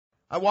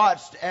I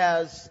watched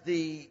as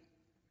the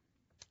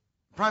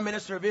Prime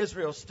Minister of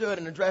Israel stood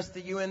and addressed the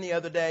UN the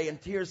other day,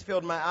 and tears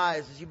filled my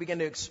eyes as he began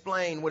to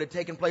explain what had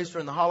taken place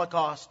during the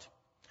Holocaust.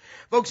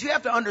 Folks, you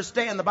have to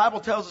understand, the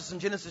Bible tells us in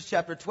Genesis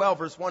chapter 12,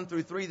 verse 1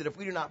 through 3, that if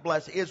we do not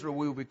bless Israel,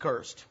 we will be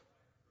cursed.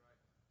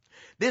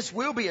 This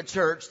will be a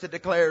church that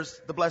declares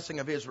the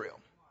blessing of Israel.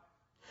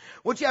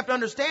 What you have to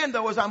understand,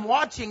 though, as I'm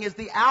watching, is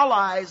the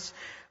allies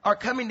are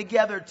coming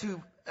together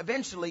to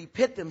eventually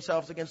pit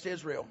themselves against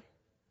Israel.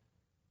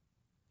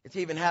 It's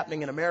even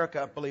happening in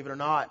America, believe it or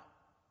not.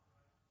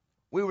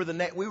 We were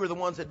the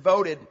ones that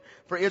voted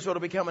for Israel to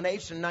become a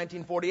nation in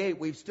 1948.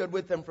 We've stood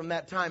with them from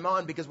that time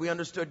on because we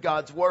understood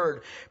God's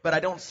word. But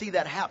I don't see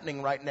that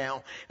happening right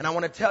now. And I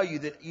want to tell you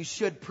that you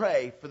should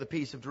pray for the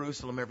peace of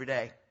Jerusalem every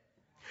day.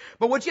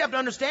 But what you have to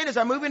understand is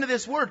I move into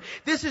this word.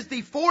 This is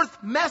the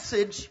fourth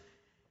message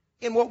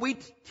in what we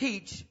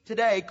teach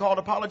today called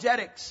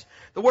apologetics.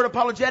 The word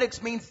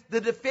apologetics means the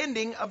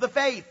defending of the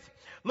faith.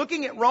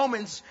 Looking at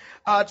Romans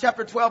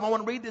chapter 12, I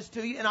want to read this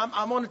to you, and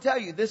I'm going to tell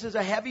you, this is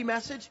a heavy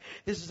message.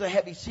 This is a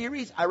heavy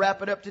series. I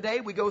wrap it up today.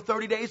 We go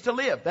 30 days to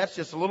live. That's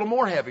just a little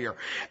more heavier.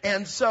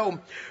 And so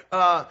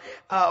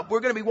we're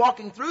going to be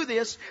walking through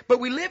this, but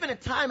we live in a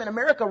time in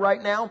America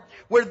right now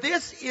where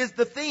this is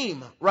the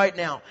theme right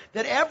now,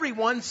 that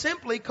everyone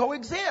simply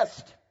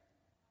coexist.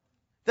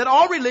 That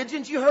all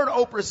religions, you heard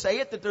Oprah say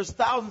it, that there's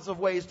thousands of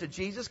ways to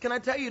Jesus. Can I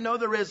tell you, no,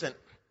 there isn't.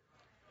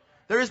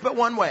 There is but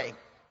one way.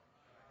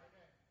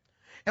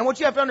 And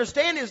what you have to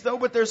understand is, though,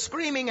 but they're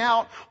screaming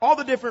out all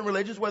the different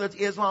religions, whether it's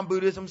Islam,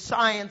 Buddhism,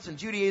 science, and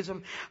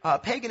Judaism,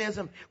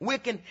 paganism,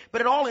 Wiccan,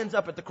 but it all ends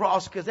up at the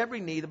cross because every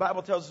knee, the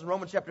Bible tells us in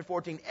Romans chapter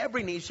 14,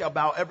 every knee shall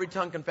bow, every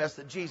tongue confess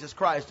that Jesus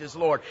Christ is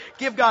Lord.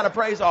 Give God a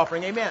praise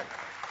offering. Amen.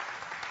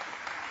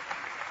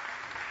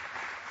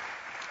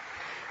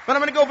 But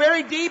I'm going to go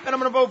very deep and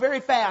I'm going to go very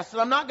fast.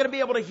 And I'm not going to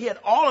be able to hit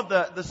all of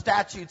the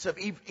statutes of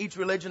each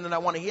religion that I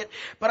want to hit.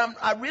 But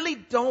I really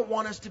don't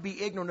want us to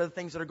be ignorant of the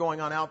things that are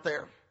going on out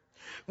there.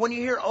 When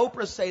you hear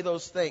Oprah say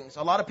those things,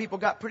 a lot of people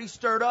got pretty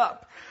stirred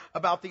up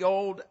about the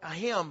old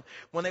hymn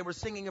when they were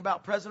singing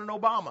about President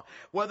Obama.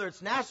 Whether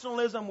it's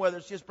nationalism, whether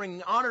it's just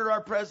bringing honor to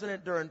our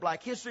president during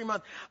Black History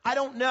Month, I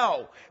don't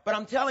know. But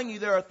I'm telling you,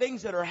 there are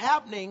things that are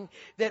happening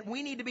that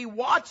we need to be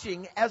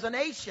watching as a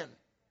nation.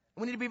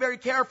 We need to be very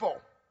careful.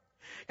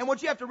 And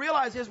what you have to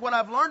realize is what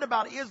I've learned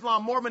about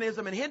Islam,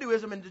 Mormonism, and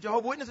Hinduism, and the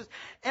Jehovah's Witnesses,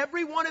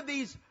 every one of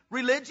these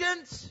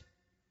religions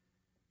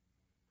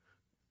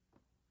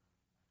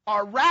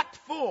are racked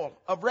full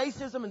of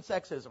racism and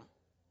sexism.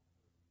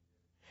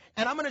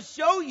 And I'm going to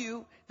show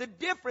you the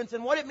difference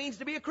in what it means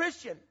to be a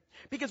Christian.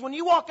 Because when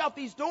you walk out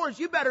these doors,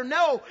 you better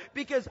know,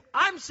 because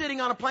I'm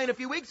sitting on a plane a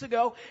few weeks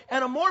ago,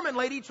 and a Mormon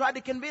lady tried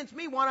to convince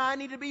me why I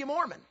needed to be a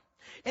Mormon.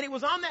 And it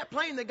was on that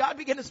plane that God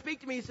began to speak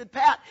to me. He said,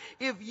 Pat,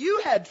 if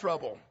you had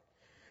trouble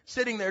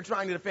sitting there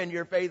trying to defend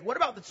your faith, what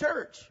about the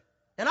church?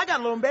 And I got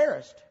a little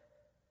embarrassed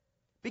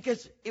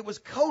because it was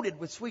coated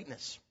with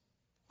sweetness.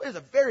 It was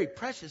a very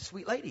precious,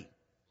 sweet lady.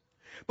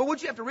 But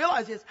what you have to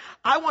realize is,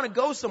 I want to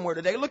go somewhere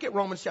today. Look at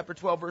Romans chapter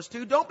 12, verse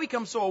 2. Don't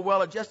become so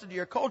well adjusted to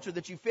your culture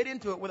that you fit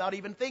into it without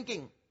even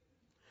thinking.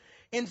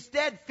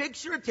 Instead,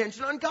 fix your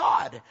attention on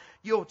God.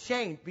 You'll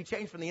be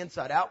changed from the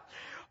inside out.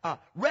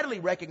 Readily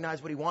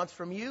recognize what He wants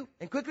from you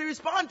and quickly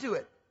respond to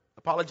it.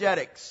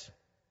 Apologetics.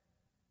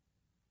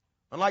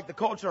 Unlike the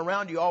culture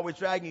around you always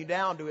dragging you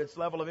down to its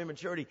level of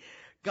immaturity,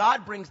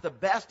 God brings the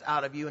best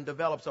out of you and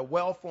develops a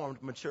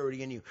well-formed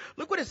maturity in you.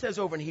 Look what it says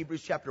over in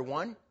Hebrews chapter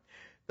 1.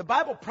 The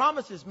Bible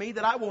promises me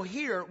that I will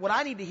hear what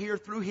I need to hear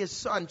through His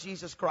Son,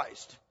 Jesus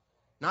Christ.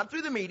 Not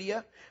through the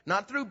media,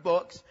 not through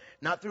books,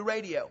 not through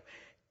radio.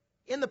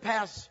 In the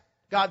past,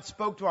 God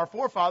spoke to our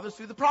forefathers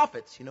through the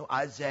prophets. You know,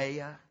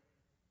 Isaiah.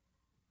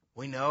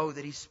 We know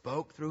that He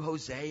spoke through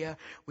Hosea.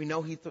 We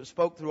know He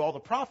spoke through all the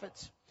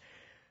prophets.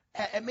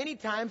 At many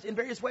times in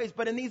various ways.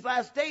 But in these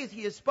last days,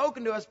 He has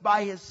spoken to us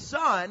by His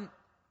Son.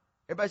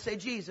 Everybody say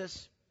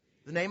Jesus.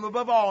 The name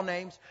above all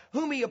names.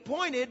 Whom He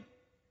appointed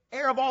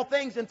heir of all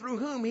things, and through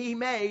whom He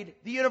made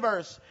the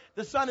universe.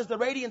 The Son is the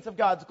radiance of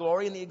God's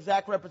glory and the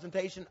exact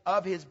representation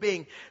of His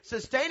being,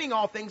 sustaining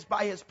all things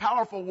by His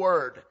powerful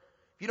word.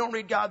 If you don't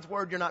read God's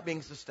word, you're not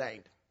being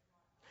sustained.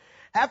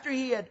 After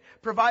He had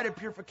provided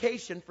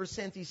purification for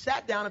sins, He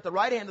sat down at the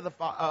right hand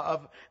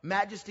of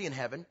majesty in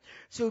heaven.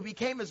 So He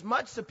became as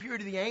much superior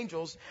to the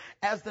angels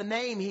as the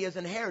name He has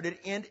inherited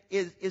and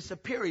is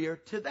superior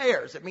to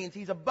theirs. It means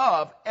He's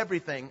above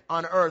everything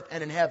on earth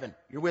and in heaven.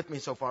 You're with me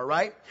so far,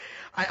 right?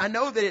 I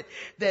know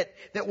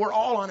that we're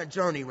all on a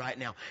journey right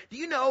now. Do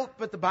you know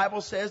what the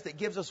Bible says that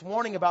gives us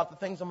warning about the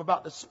things I'm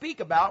about to speak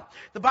about?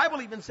 The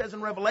Bible even says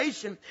in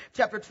Revelation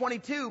chapter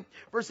 22,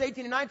 verse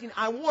 18 and 19,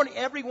 I warn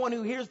everyone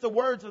who hears the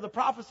words of the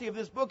prophecy of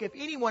this book, if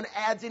anyone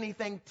adds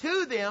anything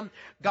to them,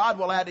 God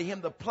will add to him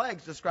the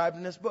plagues described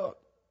in this book.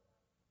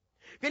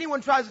 If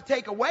anyone tries to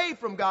take away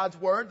from God's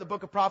word, the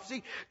book of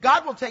prophecy,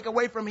 God will take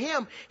away from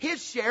him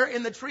his share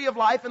in the tree of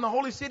life and the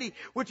holy city,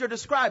 which are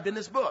described in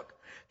this book.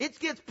 It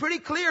gets pretty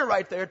clear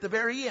right there at the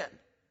very end.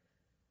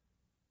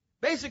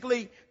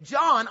 Basically,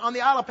 John on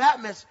the Isle of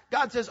Patmos,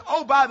 God says,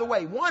 oh, by the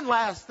way, one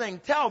last thing,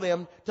 tell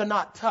them to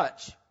not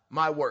touch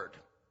my word.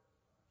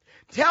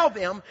 Tell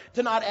them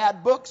to not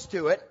add books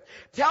to it.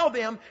 Tell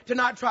them to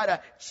not try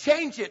to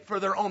change it for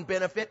their own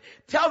benefit.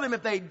 Tell them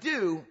if they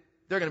do,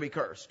 they're going to be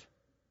cursed.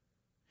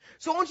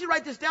 So I want you to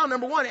write this down,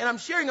 number one, and I'm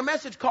sharing a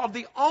message called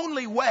The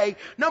Only Way.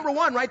 Number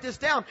one, write this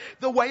down,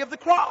 the way of the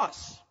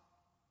cross.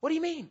 What do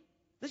you mean?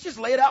 Let's just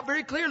lay it out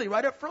very clearly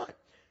right up front.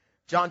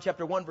 John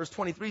chapter 1 verse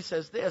 23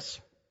 says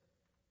this.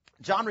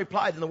 John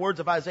replied in the words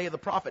of Isaiah the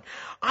prophet,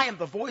 I am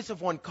the voice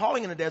of one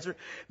calling in the desert,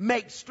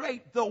 make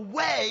straight the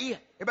way,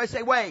 everybody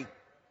say way,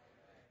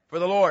 for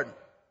the Lord.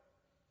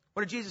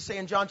 What did Jesus say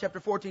in John chapter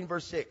 14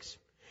 verse 6?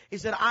 He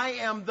said, I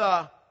am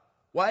the,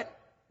 what?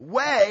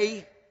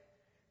 Way,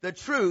 the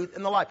truth,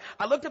 and the life.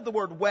 I looked up the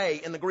word way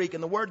in the Greek,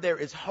 and the word there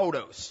is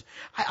hodos.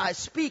 I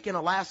speak in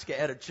Alaska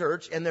at a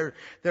church, and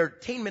their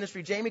teen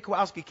ministry, Jamie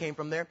Kowalski came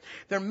from there.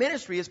 Their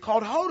ministry is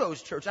called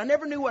Hodos Church. I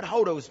never knew what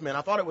hodos meant.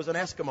 I thought it was an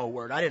Eskimo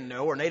word. I didn't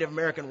know, or Native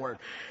American word.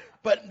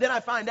 But then I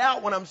find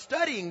out when I'm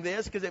studying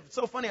this, because it's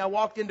so funny, I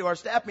walked into our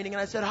staff meeting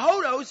and I said,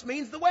 Hodos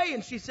means the way.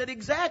 And she said,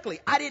 exactly.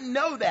 I didn't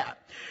know that.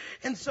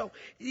 And so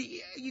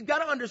you've got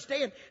to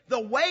understand the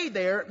way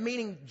there,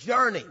 meaning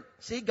journey.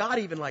 See, God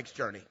even likes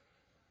journey.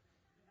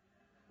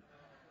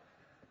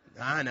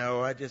 I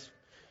know, I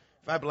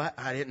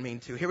didn't mean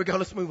to. Here we go,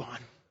 let's move on.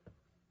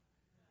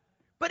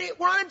 But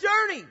we're on a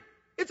journey.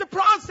 It's a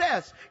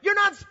process. You're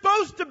not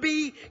supposed to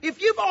be,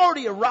 if you've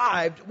already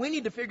arrived, we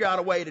need to figure out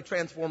a way to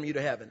transform you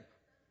to heaven.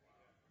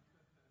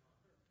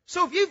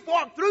 So if you've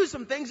walked through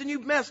some things and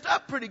you've messed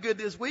up pretty good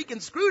this week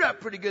and screwed up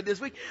pretty good this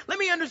week, let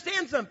me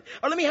understand something,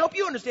 or let me help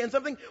you understand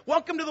something.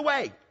 Welcome to the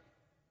way.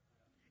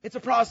 It's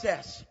a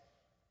process.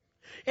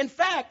 In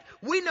fact,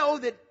 we know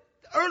that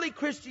early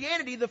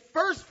Christianity, the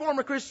first form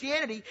of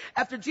Christianity,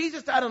 after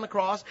Jesus died on the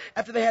cross,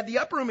 after they had the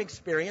upper room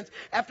experience,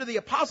 after the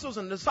apostles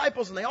and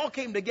disciples, and they all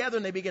came together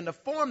and they began to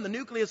form the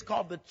nucleus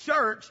called the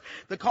church,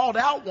 the called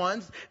out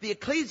ones, the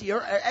ecclesia,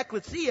 or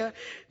ecclesia,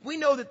 we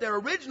know that their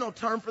original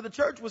term for the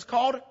church was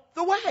called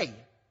the way.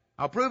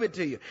 I'll prove it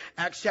to you.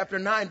 Acts chapter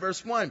 9,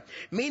 verse 1.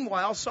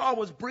 Meanwhile, Saul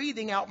was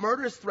breathing out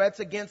murderous threats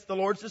against the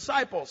Lord's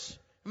disciples.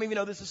 I mean, you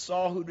know, this is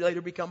Saul who would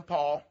later become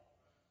Paul.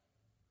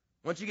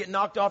 Once you get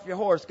knocked off your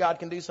horse, God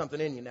can do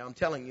something in you now, I'm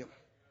telling you.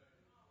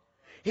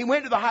 He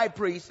went to the high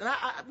priest, and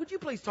would you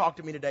please talk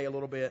to me today a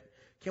little bit?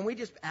 Can we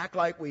just act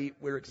like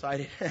we're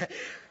excited?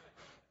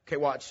 Okay,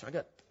 watch.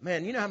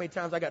 Man, you know how many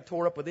times I got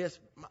tore up with this?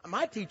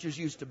 My teachers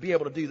used to be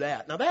able to do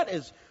that. Now that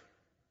is,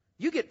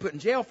 you get put in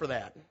jail for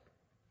that.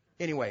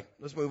 Anyway,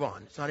 let's move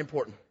on. It's not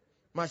important.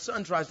 My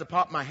son tries to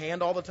pop my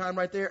hand all the time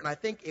right there, and I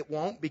think it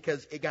won't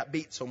because it got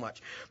beat so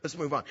much. Let's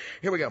move on.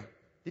 Here we go.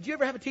 Did you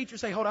ever have a teacher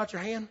say, hold out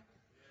your hand?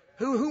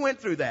 Who went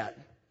through that?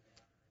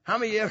 How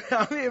many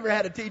ever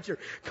had a teacher?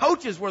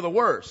 Coaches were the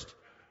worst.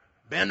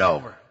 Bend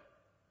over.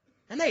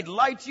 And they'd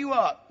light you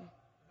up.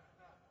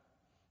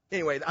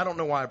 Anyway, I don't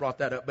know why I brought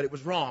that up, but it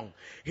was wrong.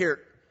 Here,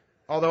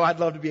 although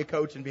I'd love to be a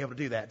coach and be able to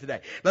do that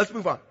today. Let's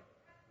move on.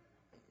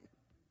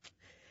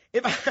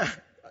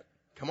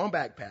 Come on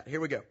back, Pat. Here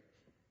we go.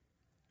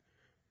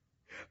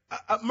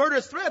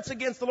 Murderous threats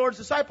against the Lord's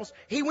disciples.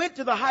 He went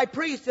to the high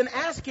priest and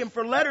asked him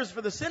for letters for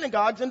the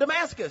synagogues in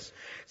Damascus,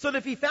 so that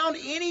if he found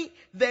any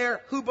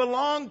there who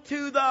belonged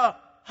to the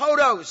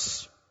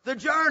Hodos, the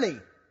journey,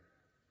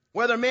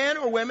 whether men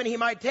or women, he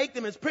might take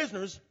them as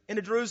prisoners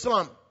into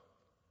Jerusalem.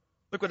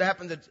 Look what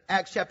happens in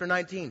Acts chapter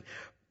 19.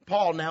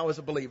 Paul now is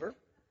a believer.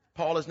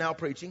 Paul is now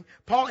preaching.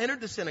 Paul entered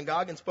the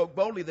synagogue and spoke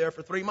boldly there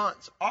for 3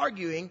 months,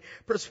 arguing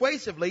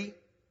persuasively,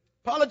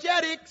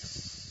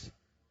 apologetics,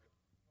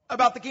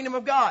 about the kingdom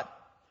of God.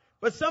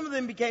 But some of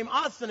them became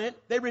obstinate.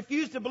 They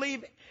refused to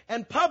believe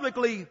and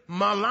publicly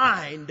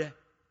maligned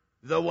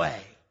the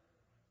way.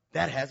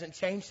 That hasn't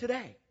changed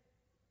today.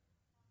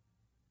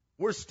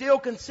 We're still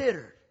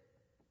considered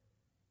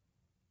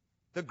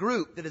the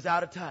group that is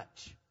out of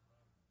touch.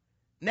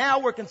 Now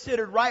we're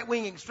considered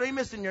right-wing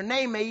extremists, and your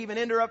name may even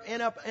end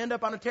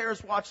up on a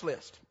terrorist watch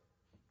list.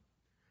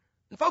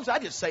 And folks, I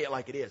just say it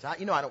like it is. I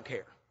don't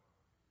care.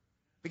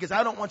 Because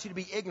I don't want you to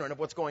be ignorant of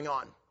what's going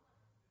on.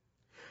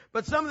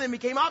 But some of them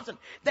became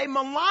obstinate. They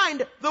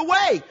maligned the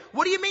way.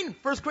 What do you mean?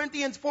 1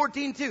 Corinthians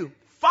 14:2.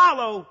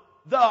 Follow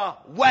the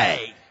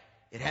way.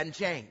 It hadn't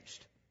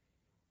changed.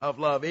 Of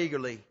love,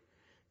 eagerly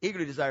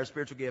desire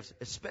spiritual gifts,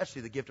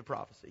 especially the gift of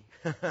prophecy.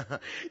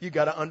 You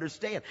got to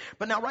understand.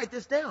 But now write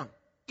this down.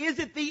 Is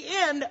it the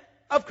end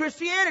of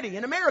Christianity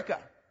in America?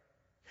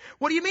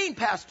 What do you mean,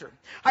 Pastor?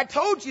 I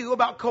told you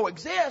about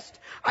coexist.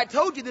 I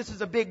told you this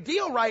is a big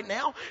deal right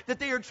now, that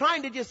they are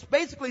trying to just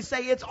basically say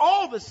it's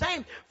all the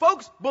same.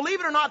 Folks, believe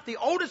it or not, the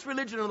oldest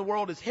religion in the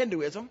world is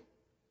Hinduism,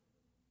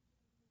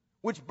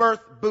 which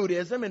birthed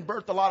Buddhism and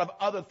birthed a lot of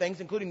other things,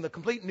 including the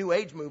complete New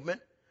Age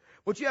movement.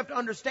 What you have to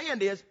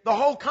understand is the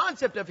whole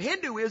concept of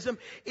Hinduism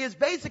is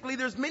basically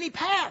there's many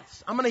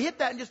paths. I'm going to hit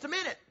that in just a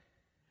minute.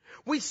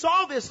 We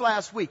saw this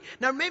last week.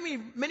 Now, many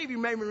of you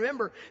may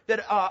remember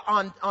that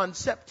on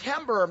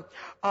September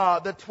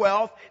the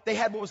 12th, they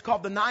had what was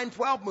called the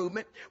 9/12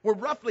 movement, where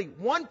roughly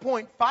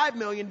 1.5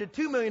 million to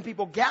 2 million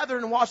people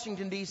gathered in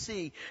Washington,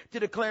 D.C. to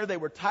declare they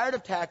were tired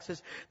of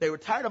taxes, they were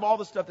tired of all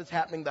the stuff that's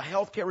happening, the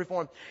health care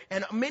reform.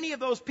 And many of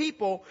those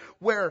people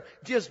were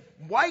just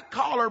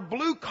white-collar,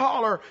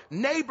 blue-collar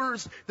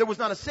neighbors. There was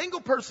not a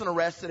single person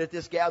arrested at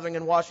this gathering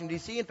in Washington,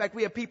 D.C. In fact,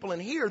 we have people in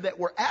here that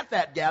were at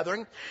that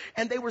gathering,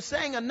 and they were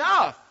saying enough.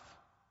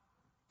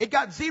 It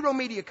got zero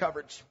media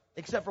coverage,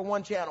 except for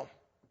one channel.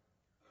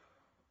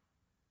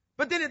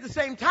 But then at the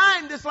same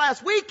time, this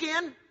last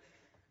weekend,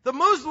 the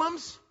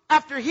Muslims,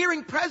 after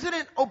hearing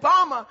President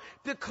Obama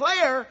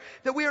declare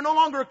that we are no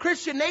longer a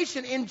Christian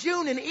nation in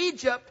June in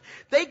Egypt,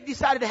 they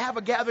decided to have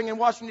a gathering in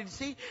Washington,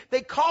 D.C.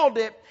 They called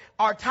it,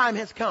 "Our Time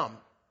Has Come."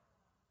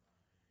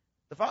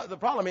 The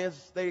problem is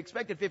they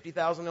expected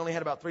 50,000, they only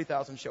had about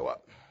 3,000 show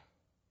up.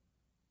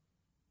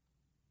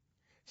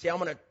 See, I'm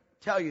going to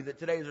tell you that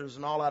today there's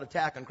an all-out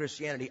attack on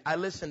Christianity. I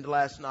listened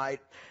last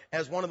night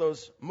as one of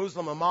those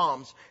Muslim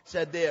imams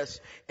said this: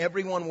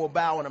 everyone will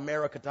bow in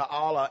America to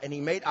Allah.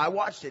 And I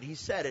watched it, he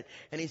said it,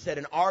 and he said,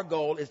 and our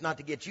goal is not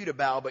to get you to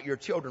bow, but your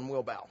children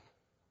will bow.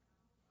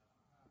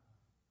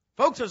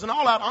 Folks, there's an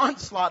all-out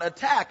onslaught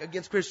attack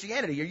against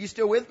Christianity. Are you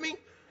still with me?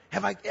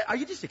 Are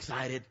you just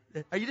excited?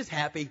 Are you just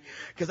happy?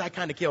 Because I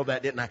kind of killed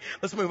that, didn't I?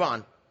 Let's move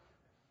on.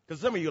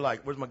 Because some of you are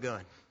like, where's my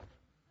gun?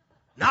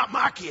 Not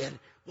my kid.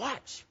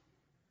 Watch.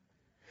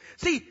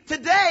 See,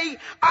 today,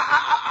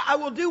 I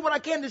will do what I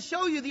can to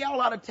show you the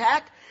all-out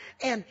attack.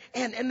 And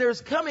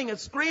there's coming a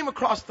scream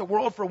across the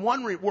world for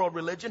one world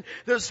religion.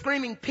 There's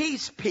screaming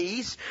peace,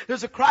 peace.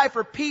 There's a cry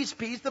for peace,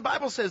 peace. The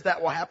Bible says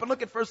that will happen.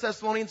 Look at 1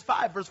 Thessalonians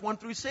 5, verse 1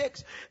 through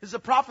 6. This is a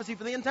prophecy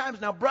for the end times.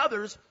 Now,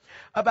 brothers,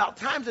 about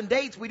times and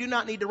dates we do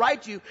not need to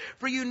write you,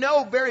 for you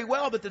know very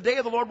well that the day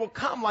of the Lord will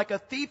come like a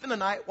thief in the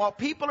night, while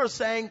people are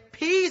saying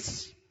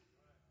peace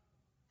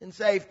and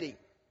safety.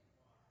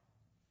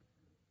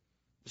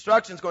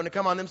 Destruction is going to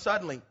come on them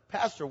suddenly.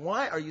 Pastor,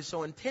 why are you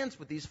so intense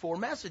with these 4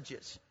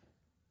 messages?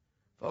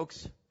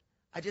 Folks,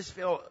 I just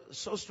feel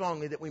so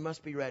strongly that we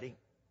must be ready.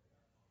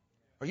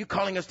 Are you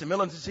calling us to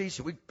militancy?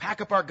 Should we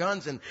pack up our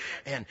guns and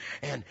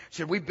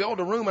should we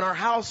build a room in our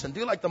house and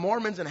do like the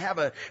Mormons and have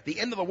the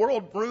end of the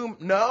world room?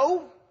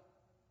 No.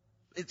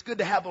 It's good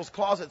to have those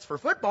closets for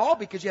football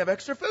because you have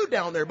extra food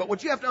down there. But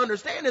what you have to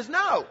understand is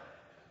no.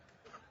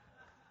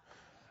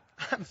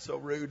 I'm so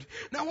rude.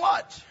 Now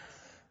watch.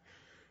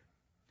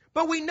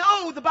 But we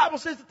know the Bible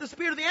says that the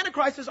spirit of the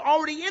Antichrist is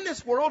already in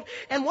this world,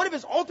 and one of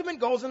his ultimate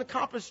goals and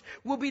accomplished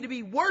will be to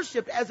be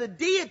worshipped as a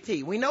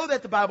deity. We know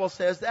that the Bible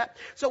says that.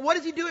 So what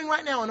is he doing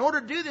right now? In order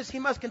to do this, he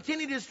must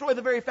continue to destroy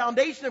the very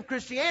foundation of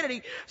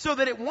Christianity, so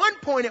that at one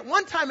point, at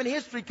one time in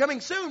history, coming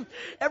soon,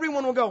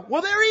 everyone will go,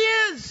 well, there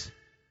he is.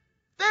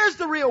 There's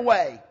the real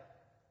way.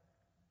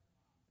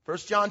 1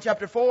 John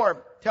chapter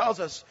 4 tells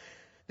us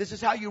this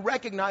is how you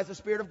recognize the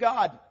Spirit of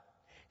God.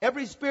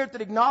 Every spirit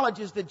that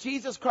acknowledges that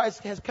Jesus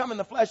Christ has come in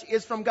the flesh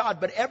is from God.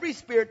 But every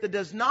spirit that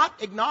does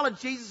not acknowledge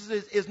Jesus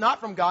is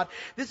not from God.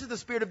 This is the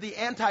spirit of the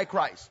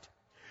Antichrist,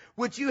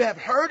 which you have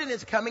heard and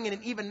is coming,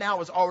 and even now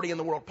is already in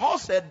the world. Paul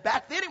said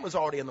back then it was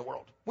already in the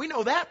world. We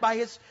know that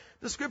by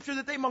the scripture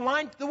that they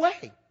maligned the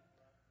way.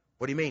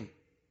 What do you mean?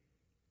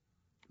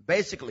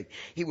 Basically,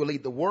 he will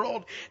lead the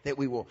world that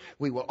we will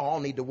all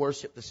need to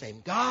worship the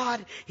same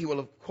God. He will,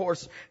 of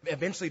course,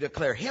 eventually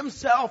declare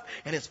himself,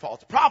 and his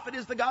false prophet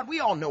is the God. We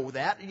all know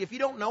that. If you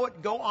don't know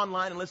it, go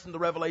online and listen to the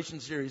Revelation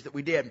series that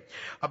we did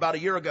about a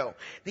year ago.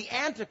 The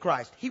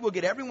Antichrist, he will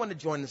get everyone to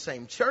join the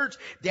same church.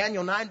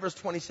 Daniel 9 verse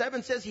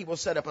 27 says he will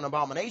set up an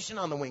abomination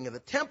on the wing of the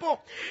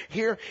temple.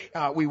 Here,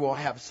 we will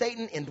have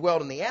Satan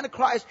indwelled in the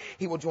Antichrist.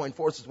 He will join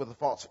forces with a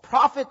false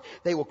prophet.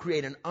 They will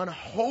create an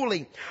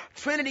unholy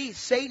trinity,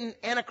 Satan,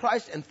 Antichrist,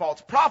 and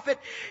false prophet.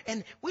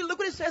 And we look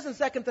what it says in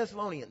 2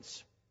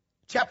 Thessalonians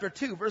chapter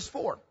 2 verse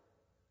 4.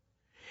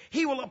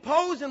 He will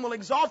oppose and will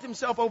exalt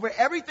himself over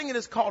everything that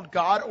is called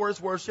God or is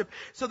worship,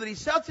 so that he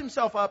sets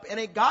himself up in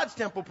a God's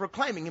temple,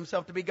 proclaiming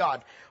himself to be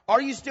God.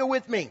 Are you still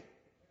with me?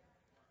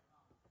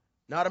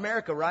 Not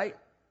America, right?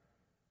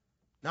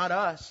 Not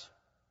us.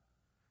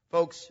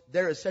 Folks,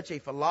 there is such a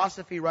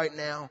philosophy right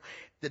now,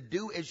 the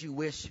do as you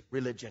wish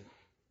religion.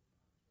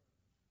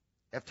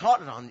 I've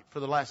taught it on for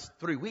the last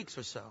 3 weeks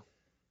or so.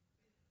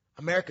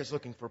 America's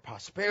looking for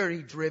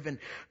prosperity-driven,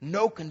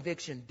 no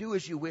conviction,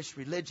 do-as-you-wish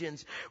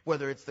religions,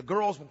 whether it's the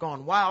Girls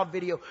Gone Wild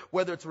video,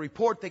 whether it's a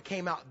report that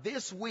came out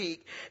this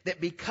week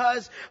that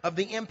because of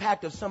the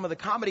impact of some of the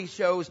comedy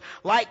shows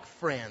like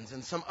Friends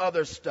and some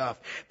other stuff,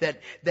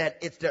 that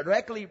it's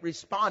directly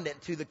respondent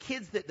to the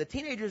the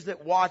teenagers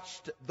that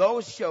watched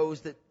those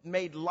shows that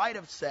made light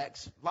of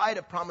sex, light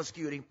of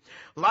promiscuity,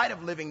 light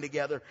of living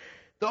together.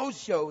 Those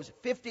shows,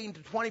 15 to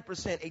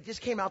 20%, it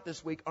just came out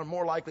this week, are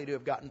more likely to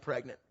have gotten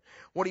pregnant.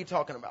 What are you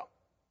talking about?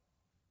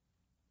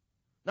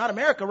 Not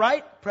America,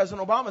 right?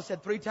 President Obama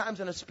said 3 times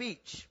in a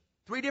speech.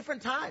 3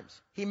 different times.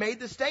 He made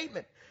the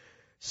statement.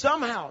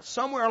 Somehow,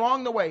 somewhere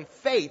along the way,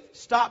 faith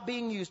stopped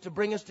being used to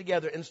bring us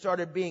together and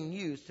started being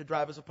used to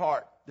drive us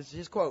apart. This is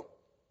his quote.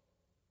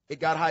 It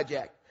got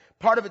hijacked.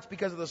 Part of it's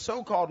because of the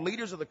so-called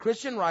leaders of the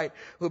Christian right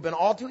who have been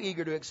all too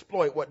eager to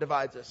exploit what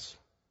divides us.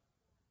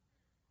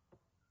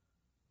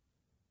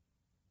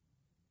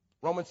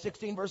 Romans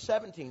 16, verse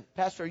 17.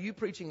 Pastor, are you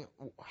preaching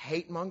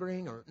hate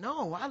mongering? Or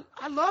no,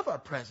 I love our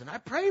president. I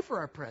pray for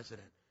our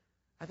president.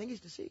 I think he's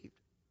deceived.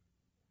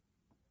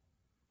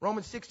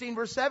 Romans 16,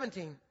 verse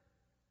 17.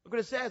 Look what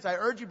it says. I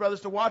urge you,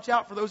 brothers, to watch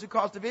out for those who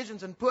cause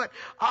divisions and put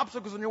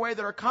obstacles in your way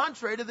that are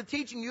contrary to the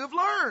teaching you have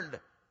learned.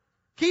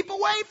 Keep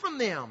away from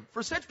them.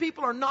 For such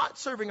people are not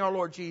serving our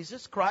Lord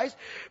Jesus Christ,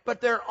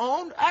 but their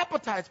own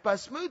appetites. By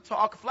smooth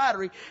talk,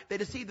 flattery, they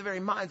deceive the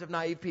very minds of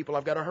naive people.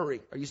 I've got to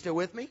hurry. Are you still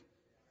with me?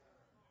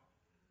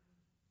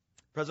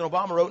 President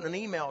Obama wrote in an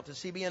email to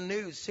CBN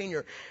News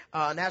senior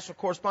national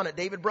correspondent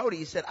David Brody.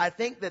 He said, I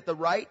think that the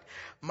right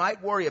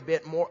might worry a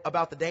bit more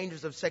about the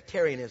dangers of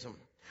sectarianism.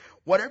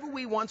 Whatever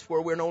we once were,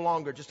 we're no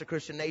longer just a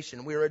Christian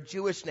nation. We're a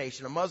Jewish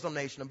nation, a Muslim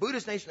nation, a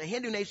Buddhist nation, a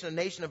Hindu nation, a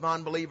nation of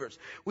non-believers.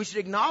 We should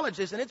acknowledge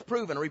this, and it's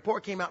proven. A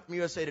report came out from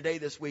USA Today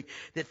this week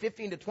that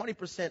 15 to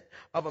 20%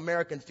 of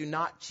Americans do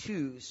not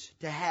choose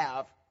to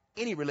have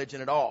any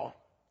religion at all.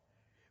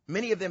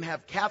 Many of them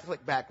have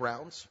Catholic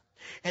backgrounds.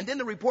 And then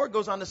the report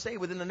goes on to say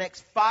within the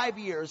next 5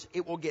 years,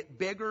 it will get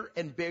bigger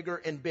and bigger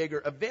and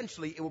bigger.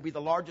 Eventually, it will be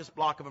the largest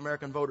block of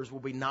American voters will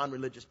be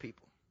non-religious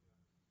people.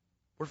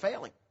 We're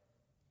failing.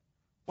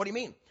 What do you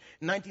mean?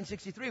 In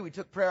 1963, we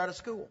took prayer out of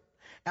school.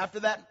 After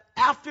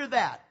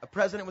that, a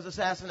president was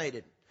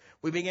assassinated.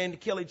 We began to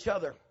kill each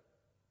other.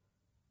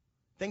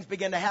 Things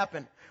began to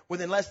happen.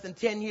 Within less than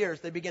 10 years,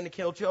 they began to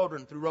kill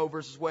children through Roe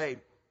versus Wade.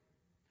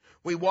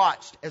 We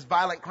watched as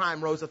violent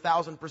crime rose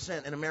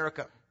 1,000% in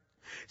America.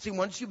 See,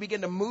 once you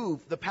begin to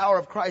move the power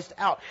of Christ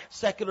out,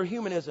 secular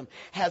humanism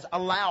has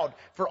allowed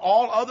for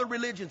all other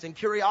religions and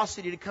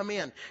curiosity to come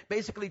in.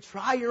 Basically,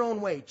 try your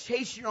own way,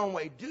 chase your own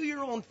way, do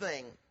your own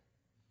thing.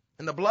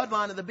 And the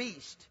bloodline of the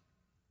beast,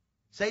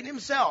 Satan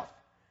himself,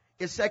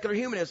 is secular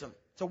humanism.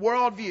 It's a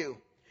worldview.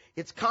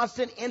 It's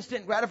constant,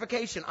 instant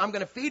gratification. I'm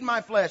going to feed my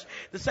flesh.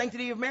 The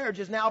sanctity of marriage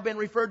has now been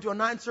referred to a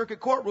Ninth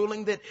Circuit court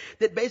ruling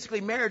that basically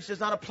marriage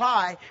does not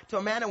apply to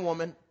a man and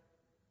woman.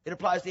 It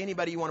applies to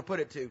anybody you want to put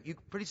it to. You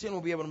pretty soon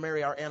will be able to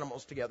marry our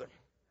animals together.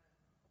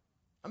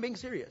 I'm being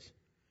serious.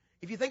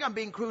 If you think I'm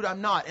being crude,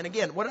 I'm not. And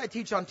again, what did I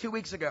teach on 2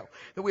 weeks ago?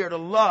 That we are to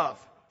love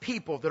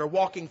people that are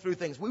walking through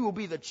things. We will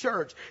be the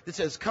church that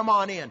says, come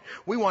on in.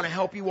 We want to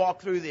help you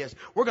walk through this.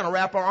 We're going to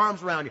wrap our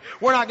arms around you.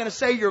 We're not going to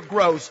say you're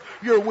gross,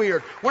 you're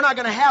weird. We're not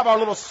going to have our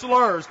little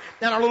slurs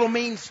and our little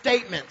mean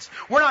statements.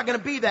 We're not going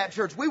to be that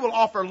church. We will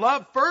offer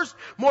love first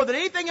more than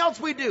anything else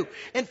we do.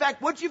 In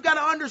fact, what you've got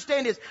to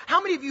understand is,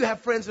 how many of you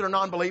have friends that are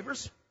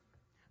non-believers?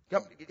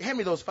 Hand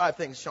me those 5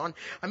 things, Sean.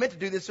 I meant to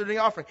do this during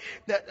the offering.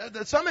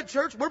 The Summit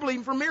Church, we're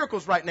believing for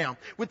miracles right now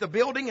with the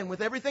building and with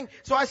everything.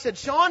 So I said,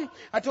 Sean,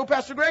 I told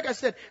Pastor Greg, I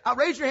said,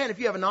 raise your hand if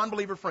you have a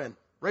non-believer friend.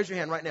 Raise your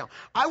hand right now.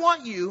 I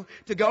want you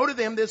to go to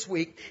them this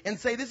week and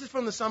say, this is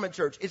from the Summit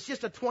Church. It's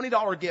just a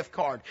 $20 gift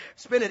card.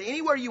 Spend it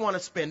anywhere you want to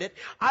spend it.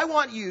 I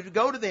want you to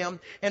go to them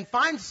and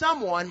find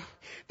someone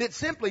that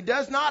simply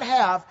does not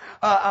have,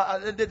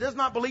 that does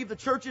not believe the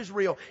church is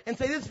real, and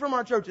say, this is from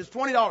our church. It's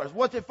 $20.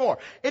 What's it for?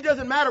 It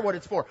doesn't matter what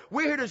it's for.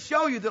 We're here to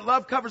show you that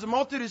love covers a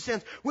multitude of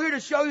sins. We're here to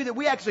show you that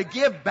we actually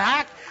give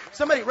back.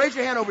 Somebody raise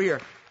your hand over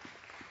here.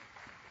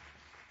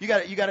 You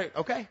got it.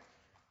 Okay.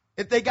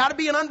 If they got to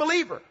be an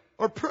unbeliever.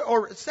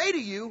 Or say to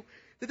you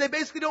that they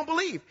basically don't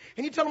believe.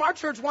 And you tell them, our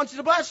church wants you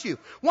to bless you.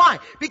 Why?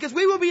 Because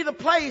we will be the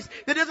place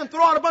that doesn't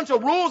throw out a bunch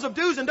of rules of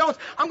do's and don'ts.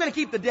 I'm going to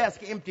keep the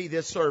desk empty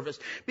this service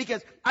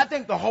because I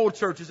think the whole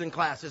church is in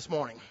class this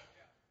morning.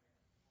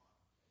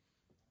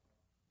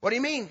 What do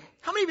you mean?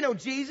 How many of you know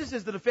Jesus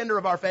is the defender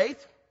of our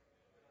faith?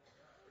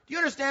 Do you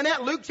understand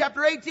that? Luke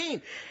chapter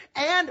 18.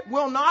 And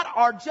will not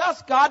our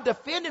just God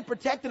defend and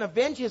protect and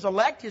avenge his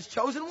elect, his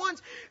chosen ones?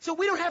 So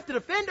we don't have to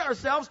defend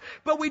ourselves,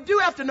 but we do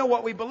have to know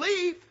what we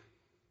believe.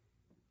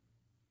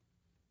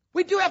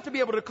 We do have to be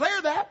able to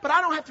declare that, but I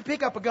don't have to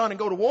pick up a gun and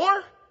go to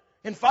war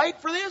and fight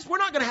for this. We're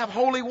not going to have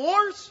holy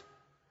wars.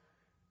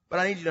 But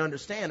I need you to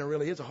understand, there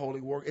really is a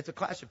holy war. It's a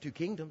clash of two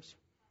kingdoms.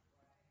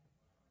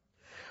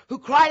 Who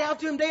cried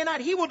out to him day and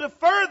night. He will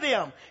defer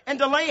them and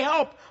delay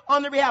help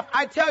on their behalf.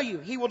 I tell you,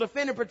 he will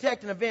defend and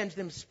protect and avenge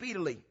them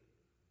speedily.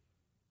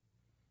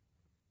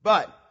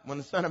 But when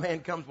the Son of Man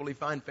comes, will he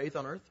find faith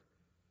on earth?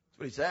 That's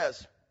what he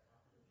says.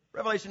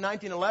 Revelation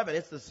 19:11,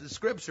 it's the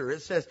scripture.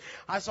 It says,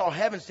 I saw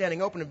heaven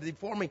standing open, and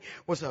before me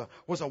was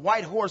a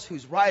white horse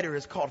whose rider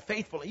is called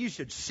Faithful. You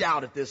should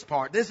shout at this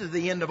part. This is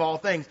the end of all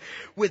things.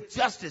 With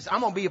justice,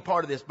 I'm going to be a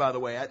part of this, by the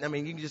way. I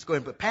mean, you can just go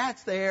ahead and put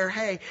Pat's there.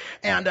 Hey.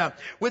 And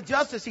with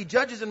justice, he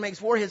judges and makes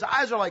war. His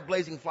eyes are like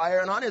blazing fire,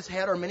 and on his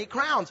head are many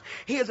crowns.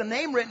 He has a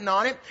name written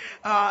on it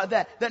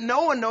that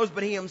no one knows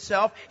but he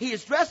himself. He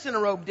is dressed in a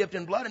robe dipped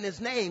in blood, and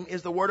his name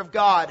is the Word of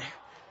God.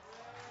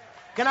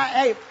 Can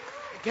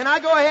I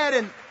go ahead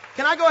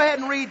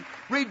and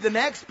read the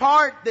next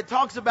part that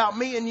talks about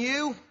me and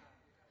you?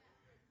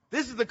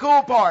 This is the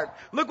cool part.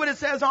 Look what it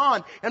says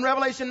on in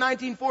Revelation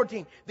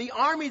 19:14. The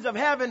armies of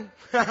heaven,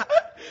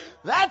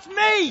 that's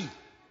me.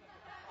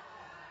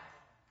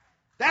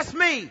 That's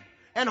me.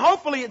 And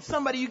hopefully it's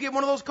somebody you give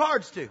one of those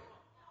cards to.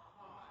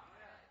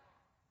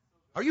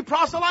 Are you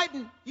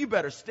proselyting? You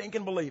better stink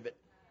and believe it.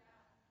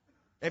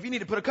 If you need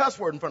to put a cuss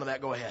word in front of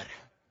that, go ahead.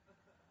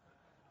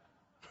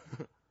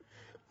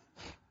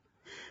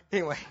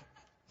 Anyway,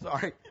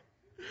 sorry.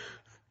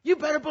 You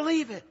better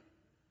believe it.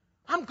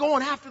 I'm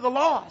going after the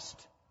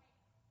lost.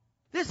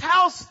 This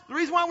house, the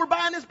reason why we're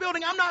buying this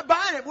building, I'm not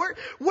buying it.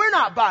 We're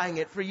not buying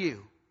it for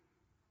you.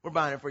 We're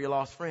buying it for your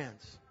lost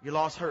friends, your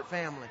lost hurt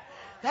family.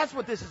 That's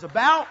what this is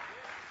about.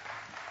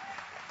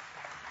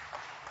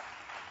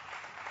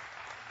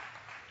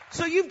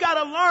 So you've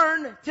got to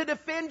learn to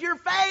defend your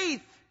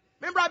faith.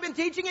 Remember, I've been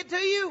teaching it to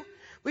you?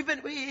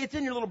 It's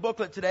in your little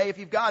booklet today if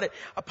you've got it.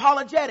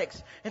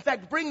 Apologetics. In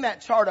fact, bring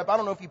that chart up. I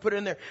don't know if you put it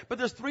in there, but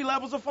there's 3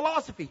 levels of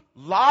philosophy.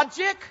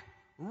 Logic,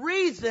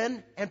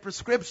 reason, and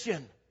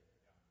prescription.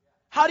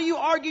 How do you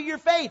argue your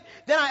faith?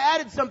 Then I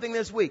added something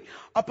this week.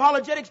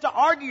 Apologetics to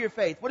argue your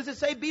faith. What does it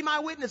say? Be my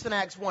witness in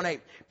Acts 1:8.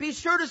 Be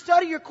sure to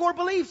study your core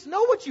beliefs.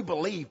 Know what you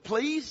believe,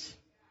 please.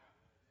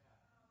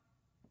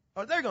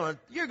 Or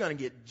you're gonna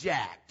get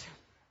jacked.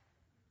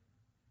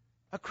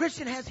 A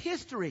Christian has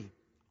history,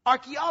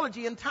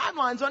 archaeology, and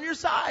timelines on your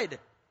side.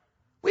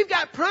 We've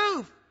got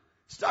proof.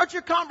 Start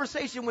your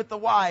conversation with the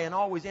why and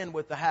always end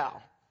with the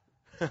how.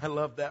 I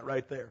love that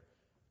right there.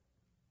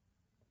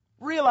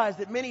 Realize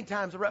that many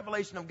times the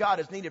revelation of God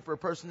is needed for a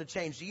person to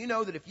change. Do you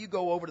know that if you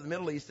go over to the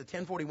Middle East, the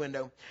 1040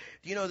 window,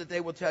 do you know that they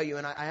will tell you,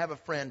 and I have a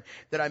friend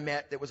that I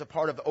met that was a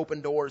part of the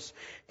Open Doors,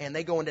 and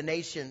they go into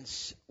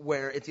nations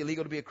where it's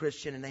illegal to be a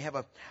Christian, and they have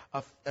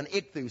an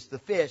ichthus, the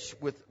fish,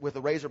 with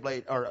a razor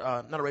blade,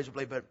 or not a razor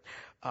blade, but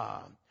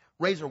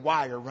razor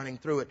wire running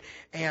through it.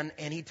 And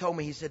he told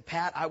me, he said,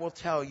 Pat, I will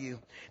tell you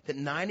that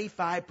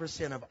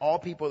 95% of all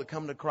people that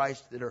come to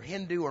Christ that are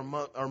Hindu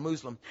or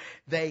Muslim,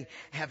 they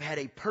have had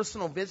a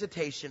personal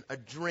visitation, a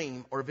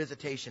dream, or a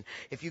visitation.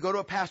 If you go to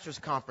a pastor's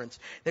conference,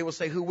 they will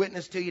say, who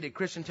witnessed to you? Did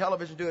Christian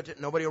television do it?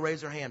 Nobody will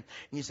raise their hand.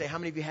 And you say, how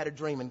many of you had a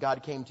dream and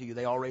God came to you?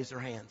 They all raise their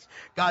hands.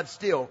 God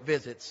still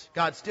visits.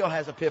 God still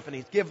has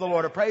epiphanies. Give the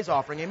Lord a praise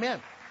offering. Amen.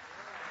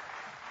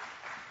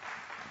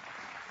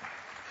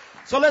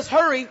 So let's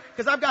hurry,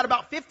 because I've got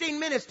about 15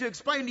 minutes to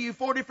explain to you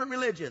 4 different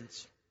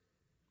religions.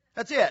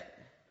 That's it.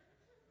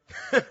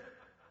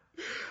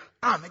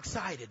 I'm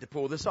excited to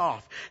pull this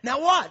off.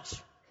 Now watch,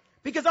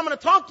 because I'm going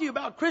to talk to you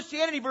about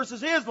Christianity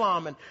versus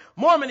Islam and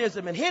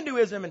Mormonism and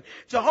Hinduism and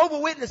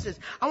Jehovah's Witnesses.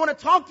 I want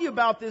to talk to you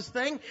about this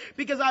thing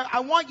because I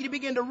want you to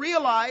begin to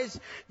realize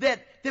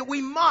that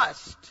we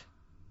must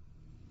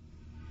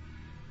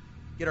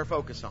get our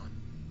focus on.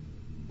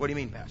 What do you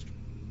mean, Pastor?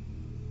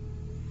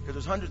 Because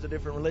there's hundreds of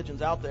different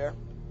religions out there.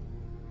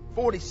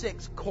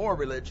 46 core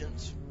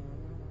religions.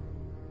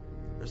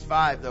 There's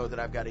 5, though, that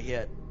I've got to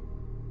hit.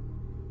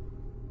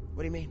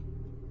 What do you mean?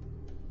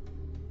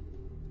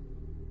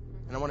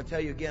 And I want to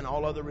tell you again,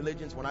 all other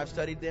religions, when I've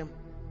studied them,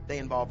 they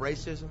involve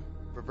racism,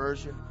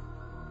 perversion.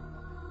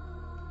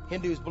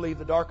 Hindus believe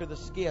the darker the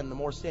skin, the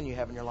more sin you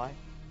have in your life.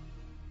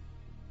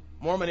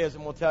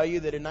 Mormonism will tell you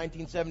that in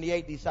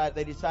 1978,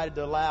 they decided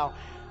to allow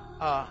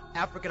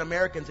African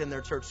Americans in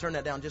their church. Turn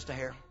that down just a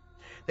hair.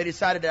 They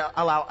decided to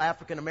allow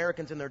African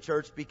Americans in their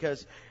church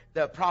because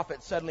the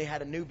prophet suddenly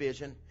had a new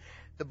vision.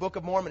 The Book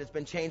of Mormon has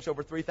been changed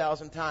over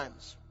 3,000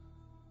 times.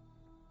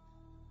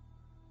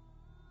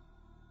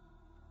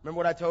 Remember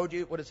what I told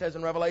you, what it says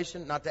in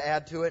Revelation, not to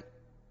add to it?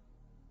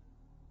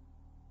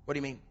 What do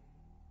you mean?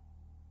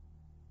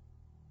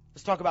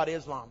 Let's talk about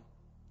Islam.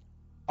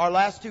 Our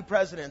last 2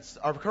 presidents,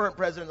 our current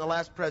president and the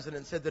last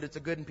president, said that it's a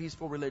good and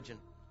peaceful religion.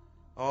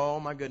 Oh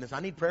my goodness,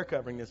 I need prayer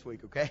covering this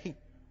week, okay?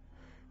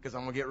 Because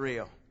I'm going to get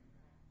real.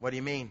 What do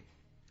you mean?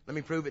 Let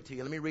me prove it to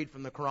you. Let me read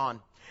from the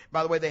Quran.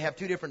 By the way, they have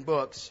 2 different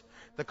books.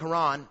 The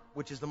Quran,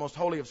 which is the most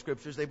holy of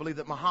scriptures, they believe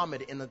that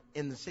Muhammad in the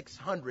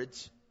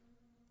 600s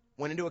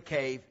went into a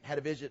cave, had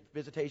a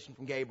visitation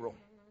from Gabriel.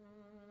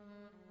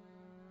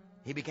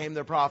 He became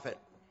their prophet.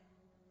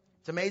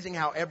 It's amazing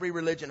how every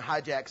religion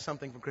hijacks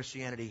something from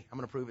Christianity. I'm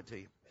going to prove it to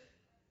you.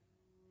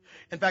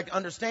 In fact,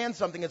 understand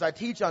something as I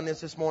teach on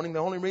this morning. The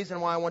only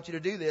reason why I want you to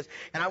do this,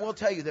 and I will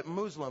tell you that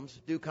Muslims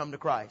do come to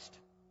Christ.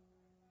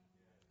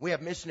 We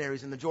have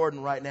missionaries in the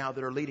Jordan right now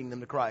that are leading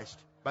them to Christ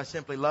by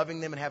simply loving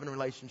them and having a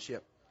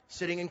relationship,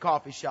 sitting in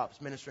coffee shops,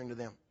 ministering to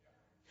them.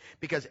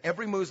 Because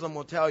every Muslim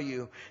will tell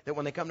you that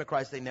when they come to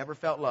Christ, they never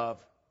felt love.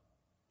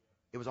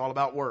 It was all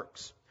about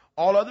works.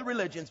 All other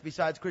religions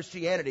besides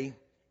Christianity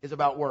is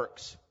about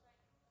works.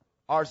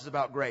 Ours is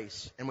about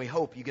grace, and we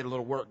hope you get a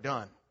little work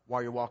done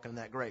while you're walking in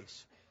that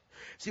grace.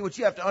 See, what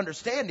you have to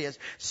understand is,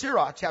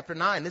 Surah chapter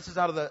 9, this is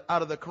out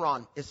of the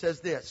Quran. It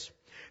says this.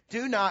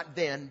 Do not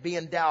then be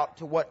in doubt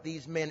to what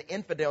these men,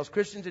 infidels,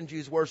 Christians and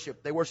Jews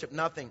worship. They worship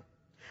nothing,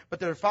 but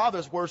their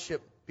fathers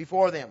worship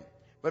before them.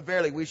 But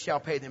verily we shall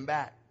pay them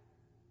back.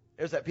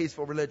 There's that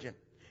peaceful religion.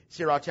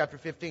 Surah chapter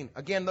 15.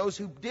 Again, those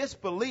who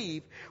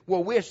disbelieve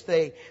will wish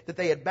that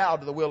they had bowed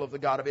to the will of the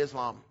God of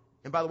Islam.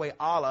 And by the way,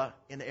 Allah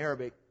in the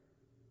Arabic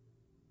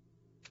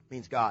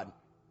means God.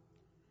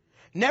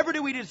 Never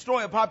do we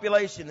destroy a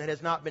population that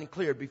has not been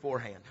cleared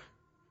beforehand.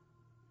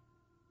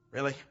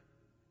 Really?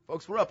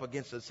 Folks, we're up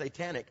against a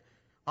satanic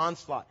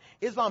onslaught.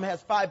 Islam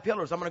has 5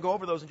 pillars. I'm going to go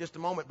over those in just a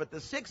moment. But the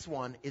 6th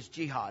one is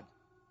jihad.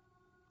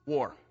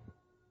 War.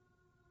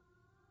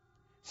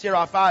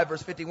 Surah 5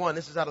 verse 51.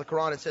 This is out of the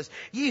Quran. It says,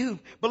 "Ye who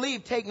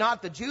believe, take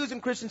not the Jews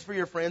and Christians for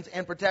your friends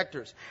and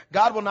protectors.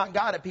 God will not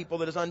guide a people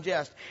that is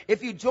unjust.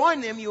 If you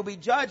join them, you will be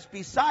judged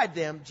beside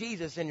them,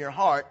 Jesus in your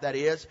heart, that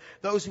is,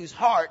 those whose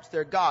hearts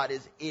their God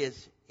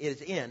is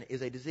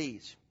a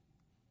disease."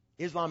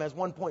 Islam has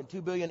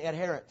 1.2 billion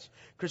adherents.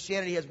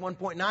 Christianity has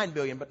 1.9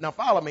 billion. But now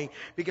follow me,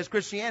 because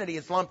Christianity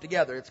is lumped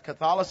together. It's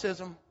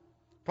Catholicism,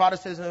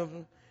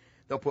 Protestantism.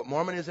 They'll put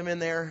Mormonism in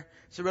there.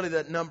 So really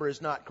that number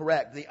is not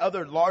correct. The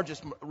other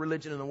largest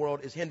religion in the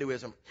world is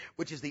Hinduism,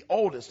 which is the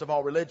oldest of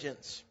all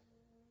religions.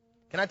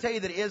 Can I tell you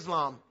that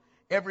Islam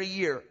every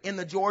year in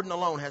the Jordan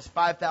alone has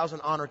 5,000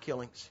 honor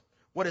killings?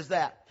 What is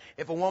that?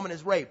 If a woman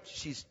is raped,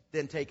 she's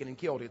then taken and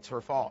killed. It's her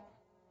fault.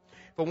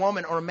 If a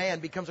woman or a man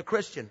becomes a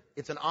Christian,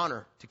 it's an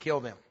honor to kill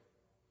them.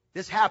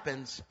 This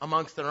happens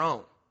amongst their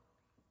own.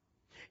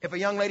 If a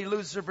young lady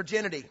loses her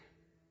virginity,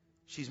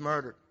 she's